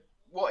 look at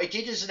what he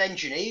did as an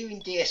engineer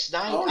in DS9.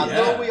 Oh, I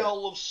know we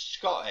all love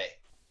Scotty,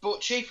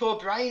 but Chief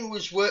O'Brien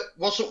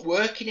wasn't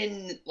working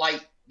in,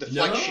 like, the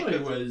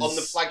flagship on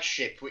the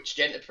flagship, which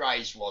the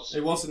Enterprise was.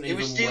 It wasn't. He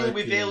was dealing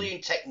with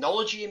alien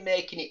technology and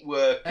making it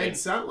work.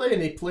 Exactly,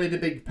 and he played a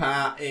big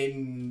part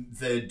in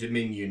the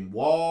Dominion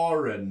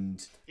War,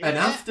 and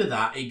after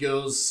that he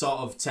goes sort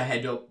of to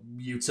head up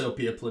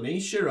Utopia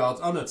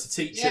Planitia, to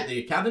teach at the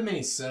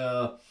academy.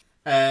 So,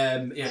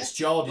 it's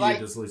Geordi who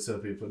does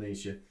Utopia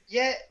Planitia.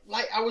 Yeah,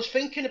 like I was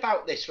thinking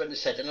about this when they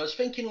said, and I was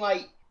thinking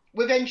like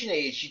with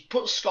engineers, you'd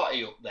put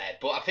Scotty up there,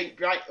 but I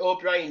think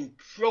O'Brien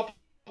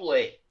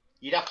probably.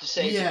 You'd have to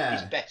say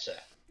he's better.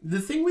 The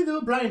thing with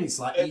O'Brien is,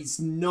 like,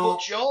 he's not...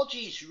 But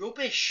Geordi's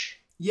rubbish.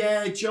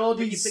 Yeah, Geordi's...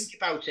 When you think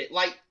about it,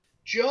 like,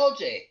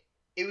 Geordi,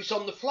 he was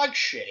on the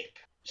flagship,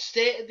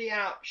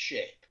 state-of-the-art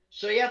ship,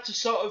 so he had to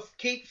sort of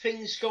keep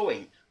things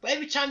going. But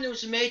every time there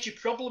was a major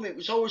problem, it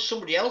was always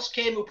somebody else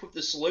came up with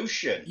the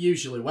solution.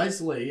 Usually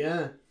Wesley,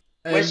 yeah.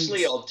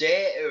 Wesley or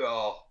Data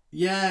or...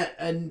 Yeah,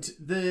 and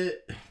the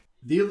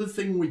other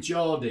thing with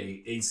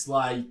Geordi is,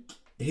 like,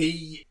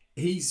 he's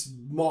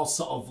more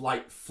sort of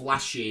like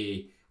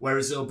flashy,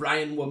 whereas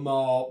O'Brien were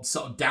more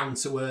sort of down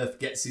to earth,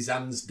 gets his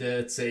hands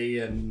dirty,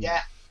 and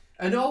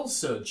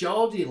also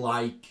Geordi,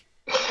 like,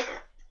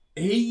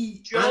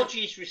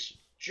 Geordi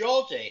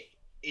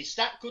is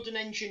that good an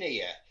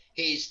engineer.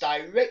 He is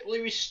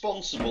directly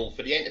responsible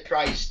for the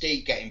Enterprise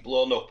D getting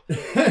blown up.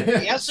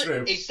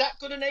 He's that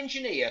good an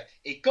engineer.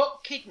 He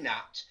got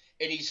kidnapped,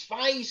 and his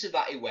visor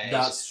that he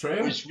wears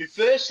was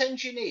reverse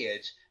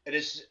engineered, and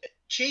as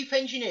chief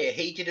engineer,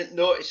 he didn't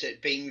notice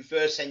it being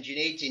reverse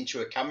engineered into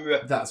a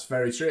camera. That's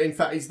very true. In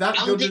fact, is that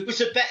and good? And it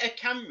was a better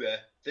camera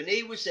than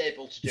he was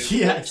able to do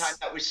the one time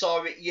that we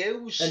saw it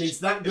used. And is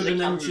that good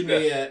an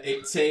engineer?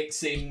 It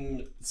takes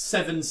him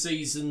 7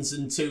 seasons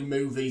and 2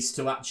 movies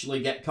to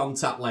actually get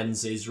contact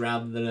lenses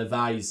rather than a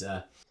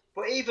visor.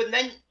 But even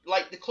then,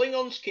 like, the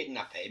Klingons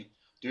kidnap him,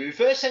 they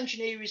reverse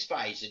engineer his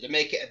visor to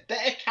make it a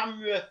better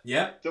camera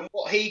than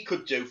what he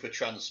could do for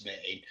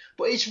transmitting.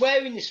 But he's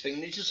wearing this thing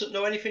and he doesn't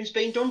know anything's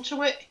been done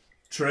to it.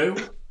 True.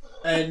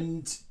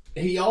 And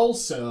he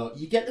also,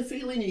 you get the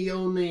feeling he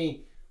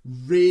only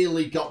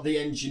really got the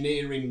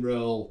engineering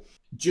role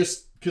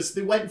just because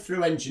they went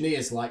through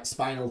engineers like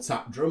Spinal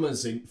Tap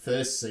drummers in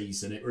first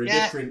season. It were a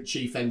different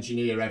chief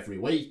engineer every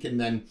week, and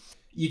then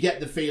you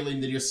get the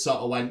feeling they just sort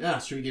of went,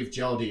 should we give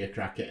Geordi a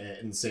crack at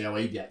it and see how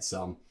he gets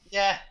on?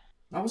 Yeah.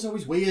 That was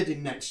always weird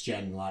in Next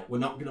Gen. Like, we're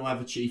not going to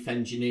have a chief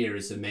engineer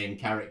as a main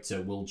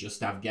character. We'll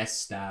just have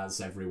guest stars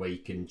every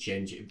week and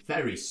change it.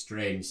 Very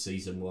strange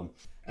season 1.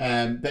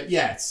 But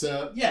yeah,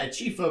 so yeah,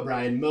 Chief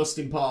O'Brien, most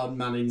important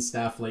man in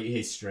Starfleet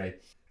history.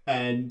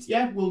 And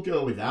yeah, we'll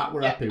go with that.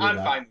 We're happy with that.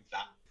 I'm fine with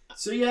that.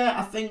 So yeah,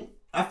 I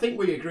think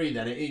we agree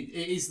then. It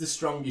is the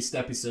strongest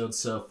episode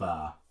so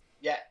far.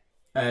 Yeah.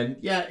 And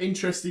yeah,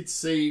 interested to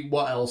see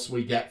what else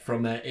we get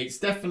from it. It's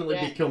definitely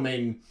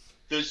becoming...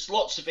 There's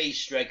lots of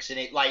Easter eggs in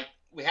it. Like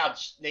we had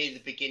near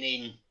the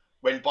beginning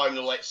when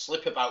Boimler let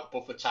slip about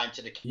buffer time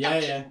to the captain.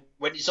 Yeah.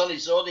 When he's on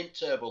his own in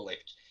turbo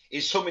lift,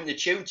 he's humming the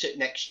tune to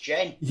Next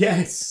Gen.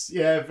 Yes,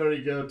 yeah,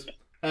 very good.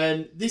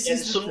 And this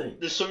is the thing.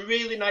 There's some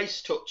really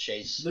nice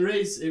touches. There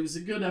is. It was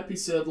a good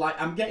episode.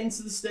 Like, I'm getting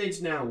to the stage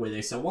now with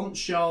this. I wasn't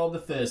sure the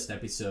first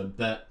episode,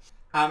 but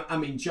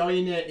I'm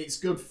enjoying it. It's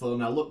good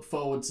fun. I look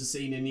forward to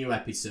seeing a new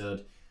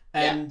episode.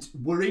 And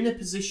we're in a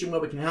position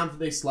where we can have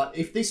this. Like,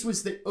 if this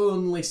was the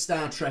only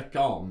Star Trek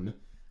on,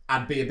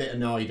 I'd be a bit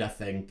annoyed, I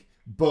think.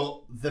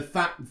 But the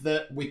fact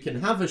that we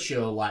can have a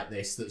show like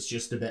this that's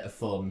just a bit of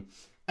fun,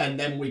 and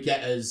then we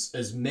get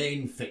as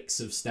main fix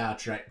of Star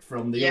Trek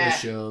from the other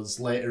shows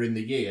later in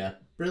the year.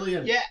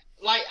 Brilliant. Yeah,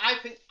 like I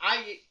think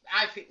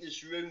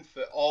there's room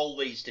for all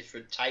these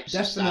different types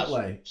of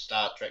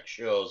Star Trek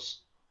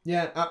shows.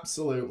 Yeah,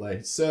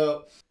 absolutely.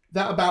 So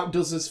that about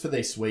does us for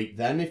this week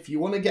then. If you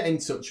want to get in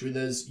touch with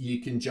us,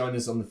 you can join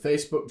us on the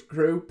Facebook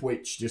group,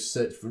 which just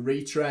search for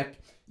Retrek.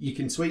 You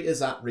can tweet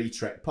us at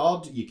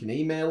RetrekPod. You can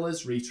email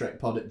us,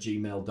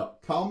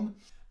 retrekpod@gmail.com.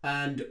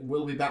 And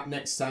we'll be back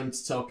next time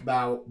to talk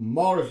about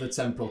more of the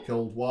Temporal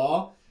Cold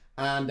War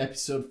and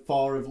episode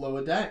 4 of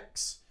Lower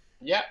Decks.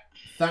 Yep.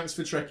 Thanks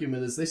for trekking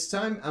with us this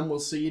time, and we'll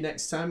see you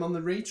next time on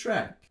the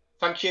Retrek.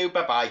 Thank you.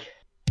 Bye-bye.